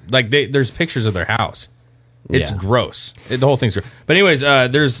do. Like, there's pictures of their house. It's gross. The whole thing's gross. But anyways,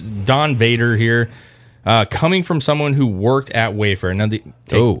 there's Don Vader here, coming from someone who worked at Wayfair. Now,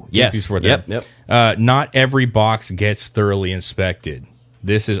 take these for them. Yep. Not every box gets thoroughly inspected.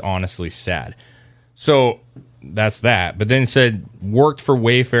 This is honestly sad. So that's that. But then it said worked for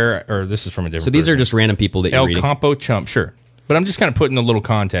Wayfair, or this is from a different. So these person. are just random people that you're reading. El Campo Chump, sure. But I'm just kind of putting a little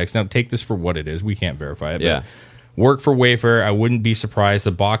context. Now take this for what it is. We can't verify it. Yeah. Worked for Wayfair. I wouldn't be surprised.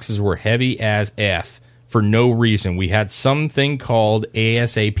 The boxes were heavy as F for no reason. We had something called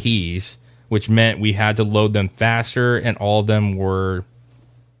ASAPs, which meant we had to load them faster, and all of them were.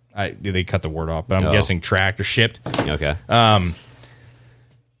 They cut the word off, but I'm guessing tracked or shipped. Okay.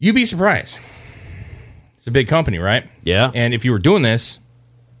 You'd be surprised. It's a big company, right? Yeah. And if you were doing this,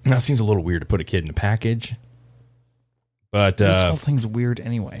 now it seems a little weird to put a kid in a package. But this whole thing's weird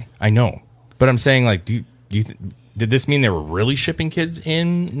anyway. I know, but I'm saying, like, did this mean they were really shipping kids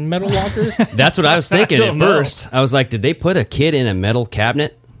in metal lockers? That's what I was thinking at first. I was like, did they put a kid in a metal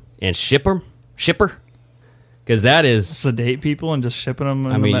cabinet and ship her? Because that is sedate people and just shipping them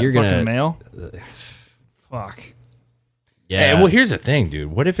in you're fucking gonna mail. Fuck. Yeah. Well, here's the thing,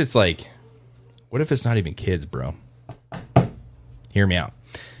 dude. What if it's not even kids, bro? Hear me out.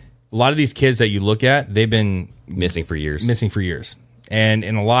 A lot of these kids that you look at, they've been missing for years. And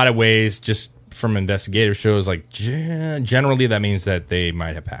in a lot of ways, just from investigative shows, like generally that means that they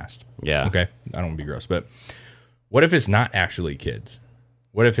might have passed. Yeah. Okay. I don't want to be gross, but what if it's not actually kids?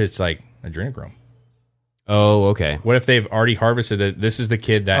 What if it's like adrenochrome? Oh, okay. What if they've already harvested it? This is the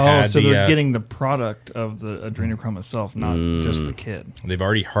kid that had so they're getting the product of the adrenochrome itself, not just the kid. They've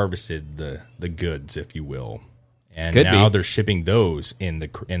already harvested the goods, if you will, and Could now be. they're shipping those in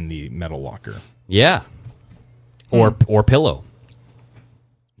the metal locker. Yeah. Or pillow.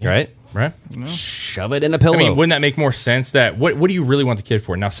 Right? Right? Shove it in a pillow. I mean, wouldn't that make more sense? That what do you really want the kid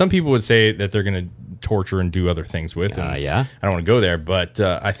for? Now, some people would say that they're going to torture and do other things with. Yeah. I don't want to go there, but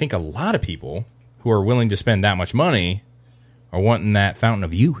I think a lot of people who are willing to spend that much money are wanting that fountain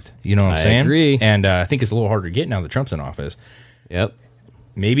of youth. You know what I'm saying? I agree. And I think it's a little harder to get now that Trump's in office. Yep.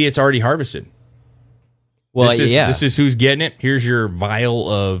 Maybe it's already harvested. Well, this is who's getting it. Here's your vial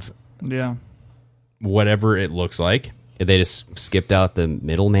of whatever it looks like. They just skipped out the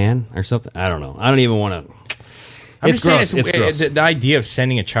middleman or something. I don't know. I don't even want to. It's gross. It's gross. The idea of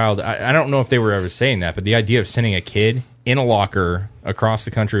sending a child, I don't know if they were ever saying that, but the idea of sending a kid in a locker across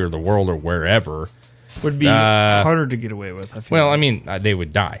the country or the world or wherever would be harder to get away with. I feel I mean, they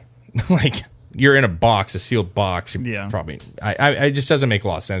would die. Like, you're in a box, a sealed box. Probably. It just doesn't make a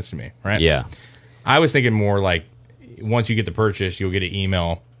lot of sense to me, right? Yeah. I was thinking more like once you get the purchase, you'll get an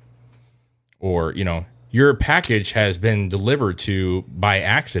email or, your package has been delivered to by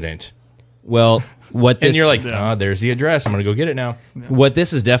accident. Well, and you're like, there's the address. I'm going to go get it now. What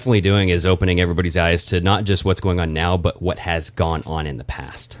this is definitely doing is opening everybody's eyes to not just what's going on now, but what has gone on in the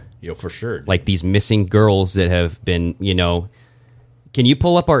past. For sure. Like these missing girls that have been, Can you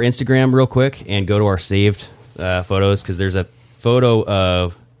pull up our Instagram real quick and go to our saved photos? Because there's a photo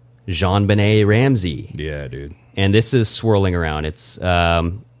of Jean-Benet Ramsey. Yeah, dude. And this is swirling around. It's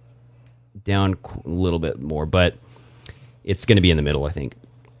down a little bit more, but it's going to be in the middle, I think.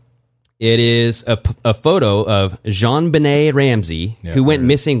 It is a photo of Jean-Benet Ramsey, who went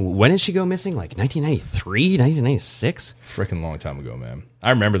missing. When did she go missing? Like 1993, 1996? Freaking long time ago, man.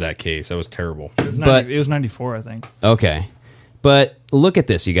 I remember that case. That was terrible. It was 94, I think. Okay. But look at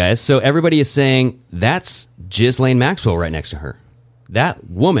this, you guys. So everybody is saying that's Ghislaine Maxwell right next to her. That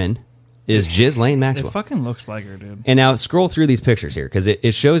woman is Ghislaine Maxwell. It fucking looks like her, dude. And now scroll through these pictures here because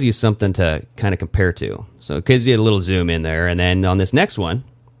it shows you something to kind of compare to. So it gives you a little zoom in there. And then on this next one,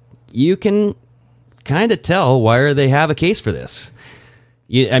 you can kind of tell why they have a case for this.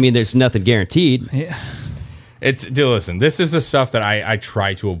 I mean, there's nothing guaranteed. Yeah. Listen, this is the stuff that I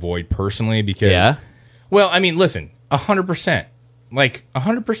try to avoid personally because, well, I mean, listen, 100%. like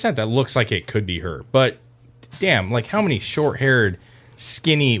 100% that looks like it could be her. But damn, like how many short-haired,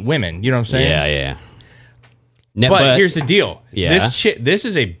 skinny women? You know what I'm saying? Yeah. But here's the deal. Yeah. This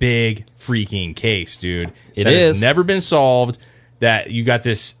is a big freaking case, dude. It that is. has never been solved. That you got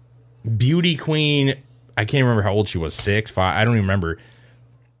this beauty queen. I can't remember how old she was. 6, 5. I don't even remember.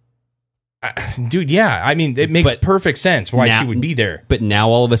 Dude, yeah. I mean, it makes perfect sense why she would be there. But now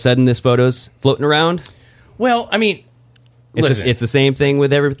all of a sudden this photo's floating around? Well, I mean, it's the same thing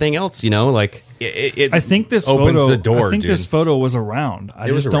with everything else, you know? Like it I think this opens photo, the door, I think dude. this photo was around. I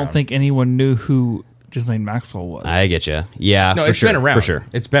just don't think anyone knew who Ghislaine Maxwell was. I get you. Yeah, No, for it's sure, been around. for sure.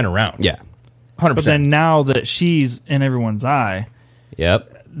 It's been around. Yeah. 100%. But then now that she's in everyone's eye,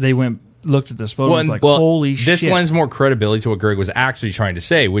 they looked at this photo and was like, holy shit. This lends more credibility to what Greg was actually trying to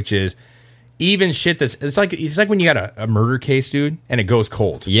say, which is even shit that's it's like when you got a murder case, dude, and it goes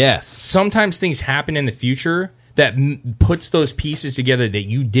cold. Yes. Sometimes things happen in the future that puts those pieces together that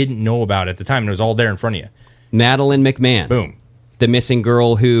you didn't know about at the time, and it was all there in front of you. Madeline McMahon. Boom. The missing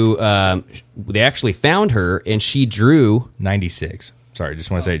girl who they actually found her, and she drew 96. Sorry,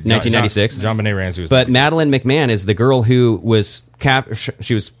 just want to say 1996. John Benet Ramsey was. But 96. Madeline McMahon is the girl who was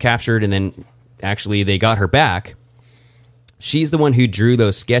she was captured, and then actually they got her back. She's the one who drew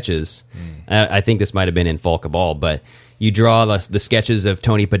those sketches. I think this might have been in Fall Cabal, but you draw the sketches of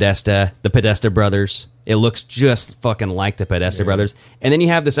Tony Podesta, the Podesta brothers. It looks just fucking like the Podesta brothers. And then you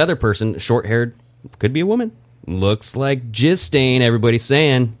have this other person, short-haired, could be a woman. Looks like Jizz Stain, everybody's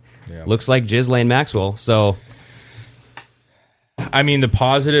saying. Yeah. Looks like Ghislaine Maxwell. So, I mean, the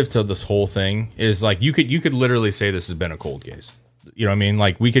positive to this whole thing is like you could literally say this has been a cold case. You know what I mean?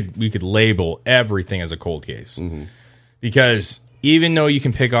 Like we could label everything as a cold case. Mm-hmm. Because even though you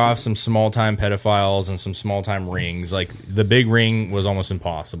can pick off some small-time pedophiles and some small-time rings, like the big ring was almost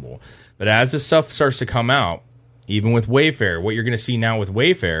impossible. But as this stuff starts to come out, even with Wayfair, what you're going to see now with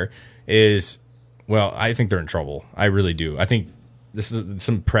Wayfair is, well, I think they're in trouble. I really do. I think this is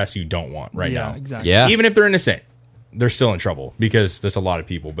some press you don't want right now. Exactly. Yeah. Even if they're innocent, they're still in trouble because there's a lot of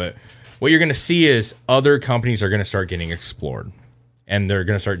people. But what you're going to see is other companies are going to start getting explored. And they're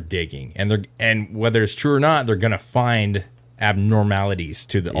going to start digging, and whether it's true or not, they're going to find abnormalities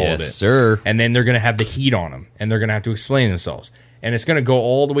to all of it. Yes, sir. And then they're going to have the heat on them, and they're going to have to explain themselves, and it's going to go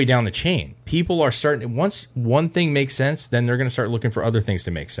all the way down the chain. People are starting. Once one thing makes sense, then they're going to start looking for other things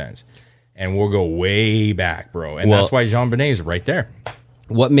to make sense, and we'll go way back, bro. And that's why Jean Benet is right there.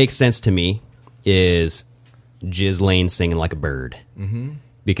 What makes sense to me is Ghislaine singing like a bird,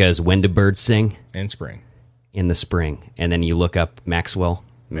 because when do birds sing? In spring. In the spring. And then you look up Maxwell.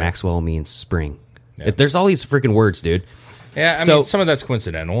 Yeah. Maxwell means spring. Yeah. There's all these freaking words, dude. Yeah, I mean, some of that's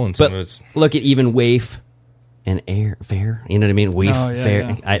coincidental, and some of it's... Look at even Waif and Fair. You know what I mean? Waif, Fair.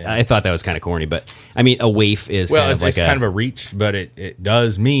 Yeah. I thought that was kind of corny, but I mean, a waif is kind of like it's kind of a reach, but it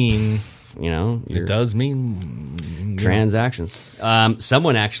does mean... You know? It does mean... Transactions.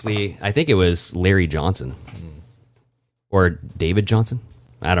 Someone actually, I think it was Larry Johnson. Or David Johnson.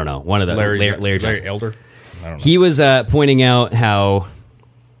 I don't know. One of the... Larry Johnson. Larry Elder. I don't know. He was pointing out how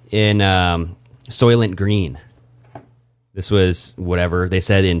in Soylent Green, this was whatever they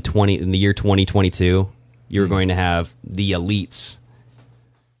said in the year 2022, you were going to have the elites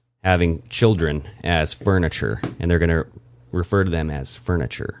having children as furniture, and they're going to refer to them as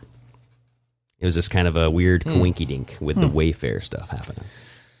furniture. It was just kind of a weird coinky dink with the Wayfair stuff happening.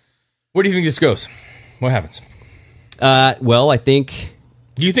 Where do you think this goes? What happens? Well, I think.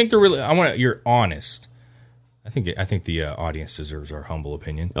 Do you think they're really? You're honest. I think the audience deserves our humble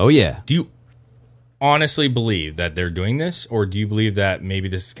opinion. Oh, yeah. Do you honestly believe that they're doing this, or do you believe that maybe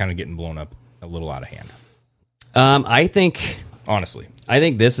this is kind of getting blown up a little out of hand? I think... Honestly. I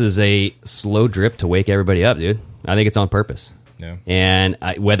think this is a slow drip to wake everybody up, dude. I think it's on purpose. Yeah. And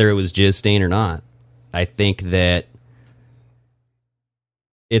whether it was Jizz Stain or not, I think that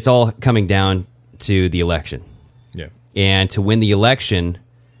it's all coming down to the election. Yeah. And to win the election,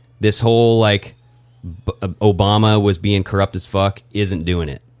 this whole, like... Obama was being corrupt as fuck isn't doing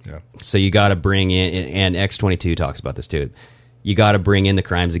it. Yeah. So you got to bring in, and X-22 talks about this too. You got to bring in the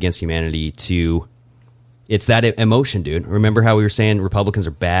crimes against humanity to. It's that emotion, dude. Remember how we were saying Republicans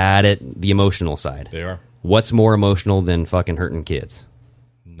are bad at the emotional side? They are. What's more emotional than fucking hurting kids?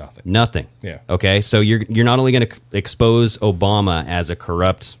 Nothing. Yeah. Okay, so you're not only going to expose Obama as a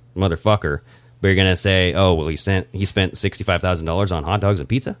corrupt motherfucker, but you're going to say, oh well, he spent $65,000 on hot dogs and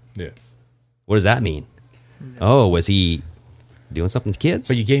pizza. Yeah. What does that mean? Oh, was he doing something to kids?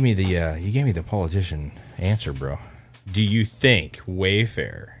 But you gave me the politician answer, bro. Do you think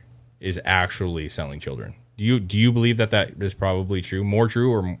Wayfair is actually selling children? Do you believe that is probably true, more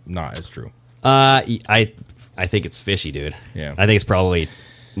true, or not as true? I I think it's fishy, dude. Yeah. I think it's probably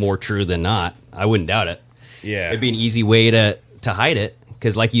more true than not. I wouldn't doubt it. Yeah. It'd be an easy way to hide it.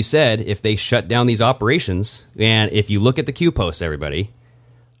 Because like you said, if they shut down these operations, and if you look at the Q posts, everybody,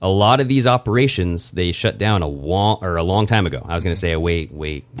 a lot of these operations, they shut down a long time ago. I was going to say a way,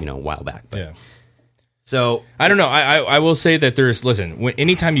 a while back. But. Yeah. So I don't know. I will say that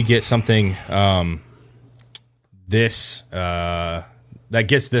anytime you get something that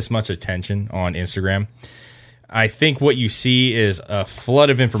gets this much attention on Instagram, I think what you see is a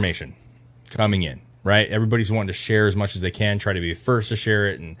flood of information coming in. Right, everybody's wanting to share as much as they can, try to be the first to share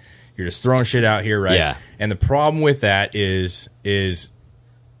it, and you're just throwing shit out here, right? Yeah. And the problem with that is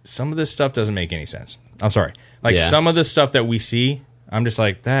some of this stuff doesn't make any sense. I'm sorry, some of the stuff that we see, I'm just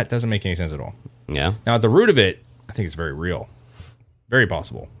like, that doesn't make any sense at all. Yeah. Now at the root of it, I think it's very real, very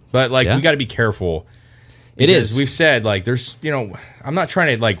possible, but we got to be careful. It is. We've said there's I'm not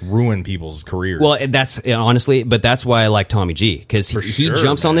trying to ruin people's careers. Well, that's honestly, but that's why I like Tommy G, because he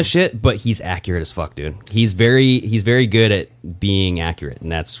jumps on this shit, but he's accurate as fuck, dude. He's very good at being accurate, and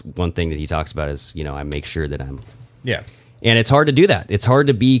that's one thing that he talks about is I make sure that I'm and it's hard to do that. It's hard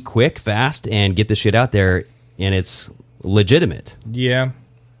to be quick, fast, and get the shit out there, and it's legitimate. Yeah.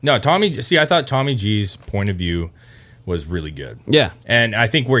 No, I thought Tommy G's point of view was really good. Yeah, and I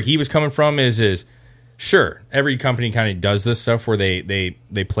think where he was coming from is. Sure, every company kind of does this stuff where they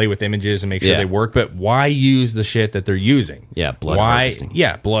play with images and make sure they work, but why use the shit that they're using? Yeah, harvesting.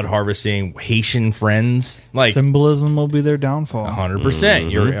 Yeah, blood harvesting, Haitian friends. Symbolism will be their downfall.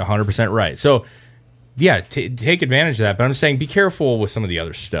 100%. You're 100% right. So, yeah, take advantage of that, but I'm saying be careful with some of the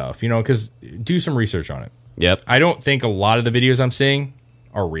other stuff, because do some research on it. Yep. I don't think a lot of the videos I'm seeing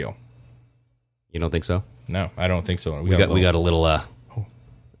are real. You don't think so? No, I don't think so. We got a little...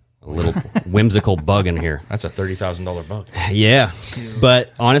 a little whimsical bug in here. That's a $30,000 bug. Yeah.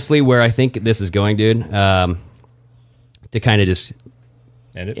 But honestly, where I think this is going, dude, to kind of just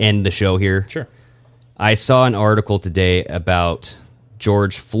end the show here. Sure. I saw an article today about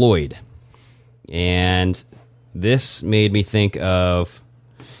George Floyd. And this made me think of,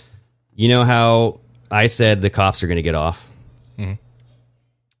 how I said the cops are going to get off? Mm-hmm.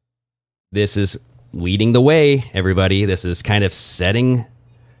 This is leading the way, everybody. This is kind of setting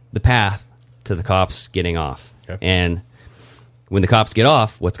the path to the cops getting off. Okay. And when the cops get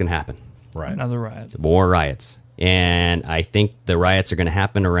off, what's going to happen? Right. Another riot. More riots. And I think the riots are going to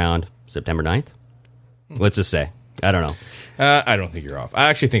happen around September 9th. Let's just say. I don't know. I don't think you're off. I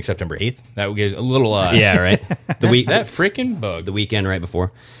actually think September 8th. That would give a little... yeah, right? The week that freaking bug. The weekend right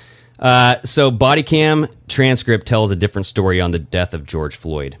before. So body cam transcript tells a different story on the death of George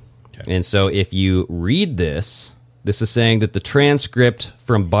Floyd. Okay. And so if you read this is saying that the transcript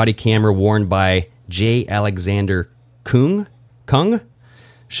from body camera worn by J. Alexander Kung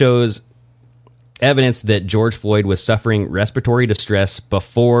shows evidence that George Floyd was suffering respiratory distress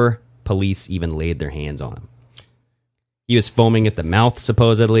before police even laid their hands on him. He was foaming at the mouth,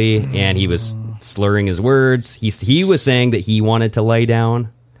 supposedly, and he was slurring his words. He was saying that he wanted to lay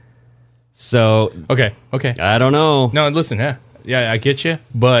down. So, okay. I don't know. No, listen, yeah, I get you,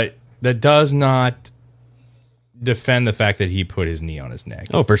 but that does not defend the fact that he put his knee on his neck.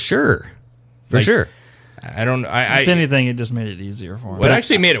 Oh, for sure. Sure. I don't... If anything, it just made it easier for him. But it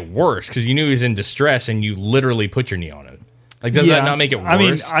actually made it worse because you knew he was in distress and you literally put your knee on it. Does that not make it worse? I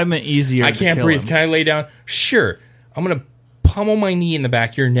mean, I meant easier. I can't breathe. Him. Can I lay down? Sure. I'm going to pummel my knee in the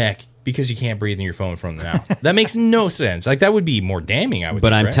back of your neck because you can't breathe in your phone from the mouth. That makes no sense. That would be more damning, I would think.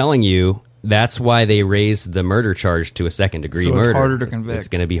 But I'm right? telling you... That's why they raised the murder charge to a second-degree murder. So it's harder to convict. It's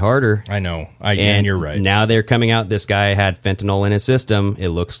going to be harder. I know. And you're right. Now they're coming out. This guy had fentanyl in his system. It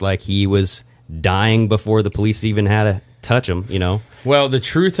looks like he was dying before the police even had to touch him, Well, the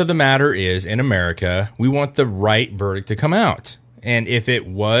truth of the matter is, in America, we want the right verdict to come out. And if it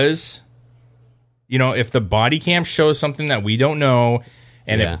was, if the body cam shows something that we don't know,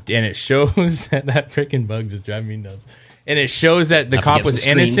 and it shows that freaking bug just driving me nuts. And it shows that the cop was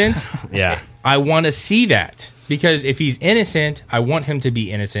innocent. Yeah. I want to see that. Because if he's innocent, I want him to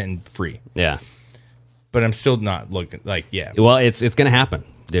be innocent and free. Yeah. But I'm still not looking Well, it's going to happen,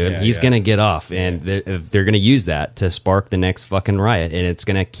 dude. He's going to get off. And they're going to use that to spark the next fucking riot. And it's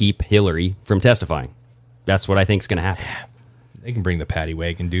going to keep Hillary from testifying. That's what I think is going to happen. They can bring the paddy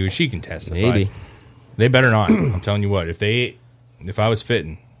wagon, dude. She can testify. Maybe. They better not. I'm telling you what. If I was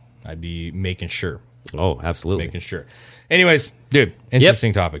fitting, I'd be making sure. Oh, absolutely. Making sure. Anyways, dude,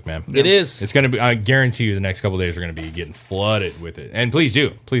 interesting topic, man. It is. It's going to be, I guarantee you the next couple of days are going to be getting flooded with it. And please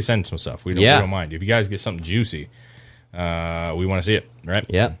send some stuff. We don't mind. If you guys get something juicy, we want to see it, right?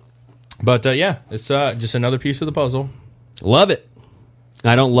 Yeah. But it's just another piece of the puzzle. Love it.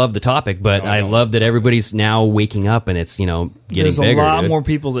 I don't love the topic, but I love that everybody's now waking up and it's, getting There's bigger. a lot more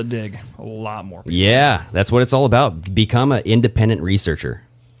people that dig. A lot more people. Yeah, that's what it's all about. Become an independent researcher.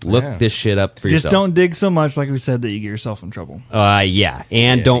 Look this shit up for yourself. Just don't dig so much, like we said, that you get yourself in trouble. Yeah,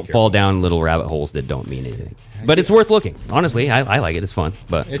 and don't fall down little rabbit holes that don't mean anything. But it's worth looking. Honestly, I like it. It's fun.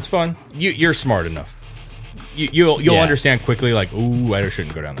 But it's fun. You're smart enough. You'll understand quickly, like, ooh, I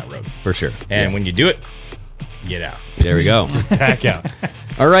shouldn't go down that road. For sure. And when you do it, get out. There we go. Back out.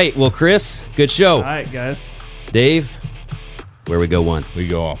 All right. Well, Chris, good show. All right, guys. Dave, where we go one. We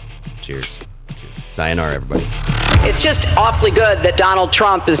go all. Cheers. Sayonara, everybody. It's just awfully good that Donald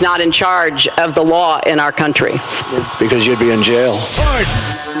Trump is not in charge of the law in our country. Because you'd be in jail.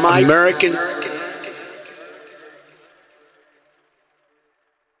 Pardon my American.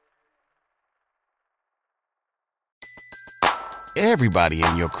 Everybody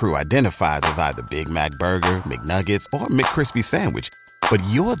in your crew identifies as either Big Mac Burger, McNuggets, or McCrispy Sandwich. But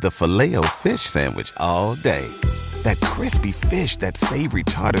you're the Filet-O-Fish Sandwich all day. That crispy fish, that savory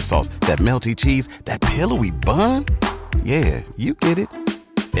tartar sauce, that melty cheese, that pillowy bun. Yeah, you get it.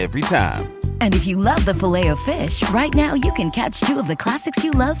 Every time. And if you love the Filet-O-Fish, right now you can catch 2 of the classics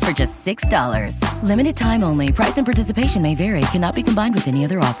you love for just $6. Limited time only. Price and participation may vary. Cannot be combined with any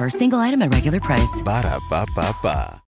other offer. Single item at regular price. Ba-da-ba-ba-ba.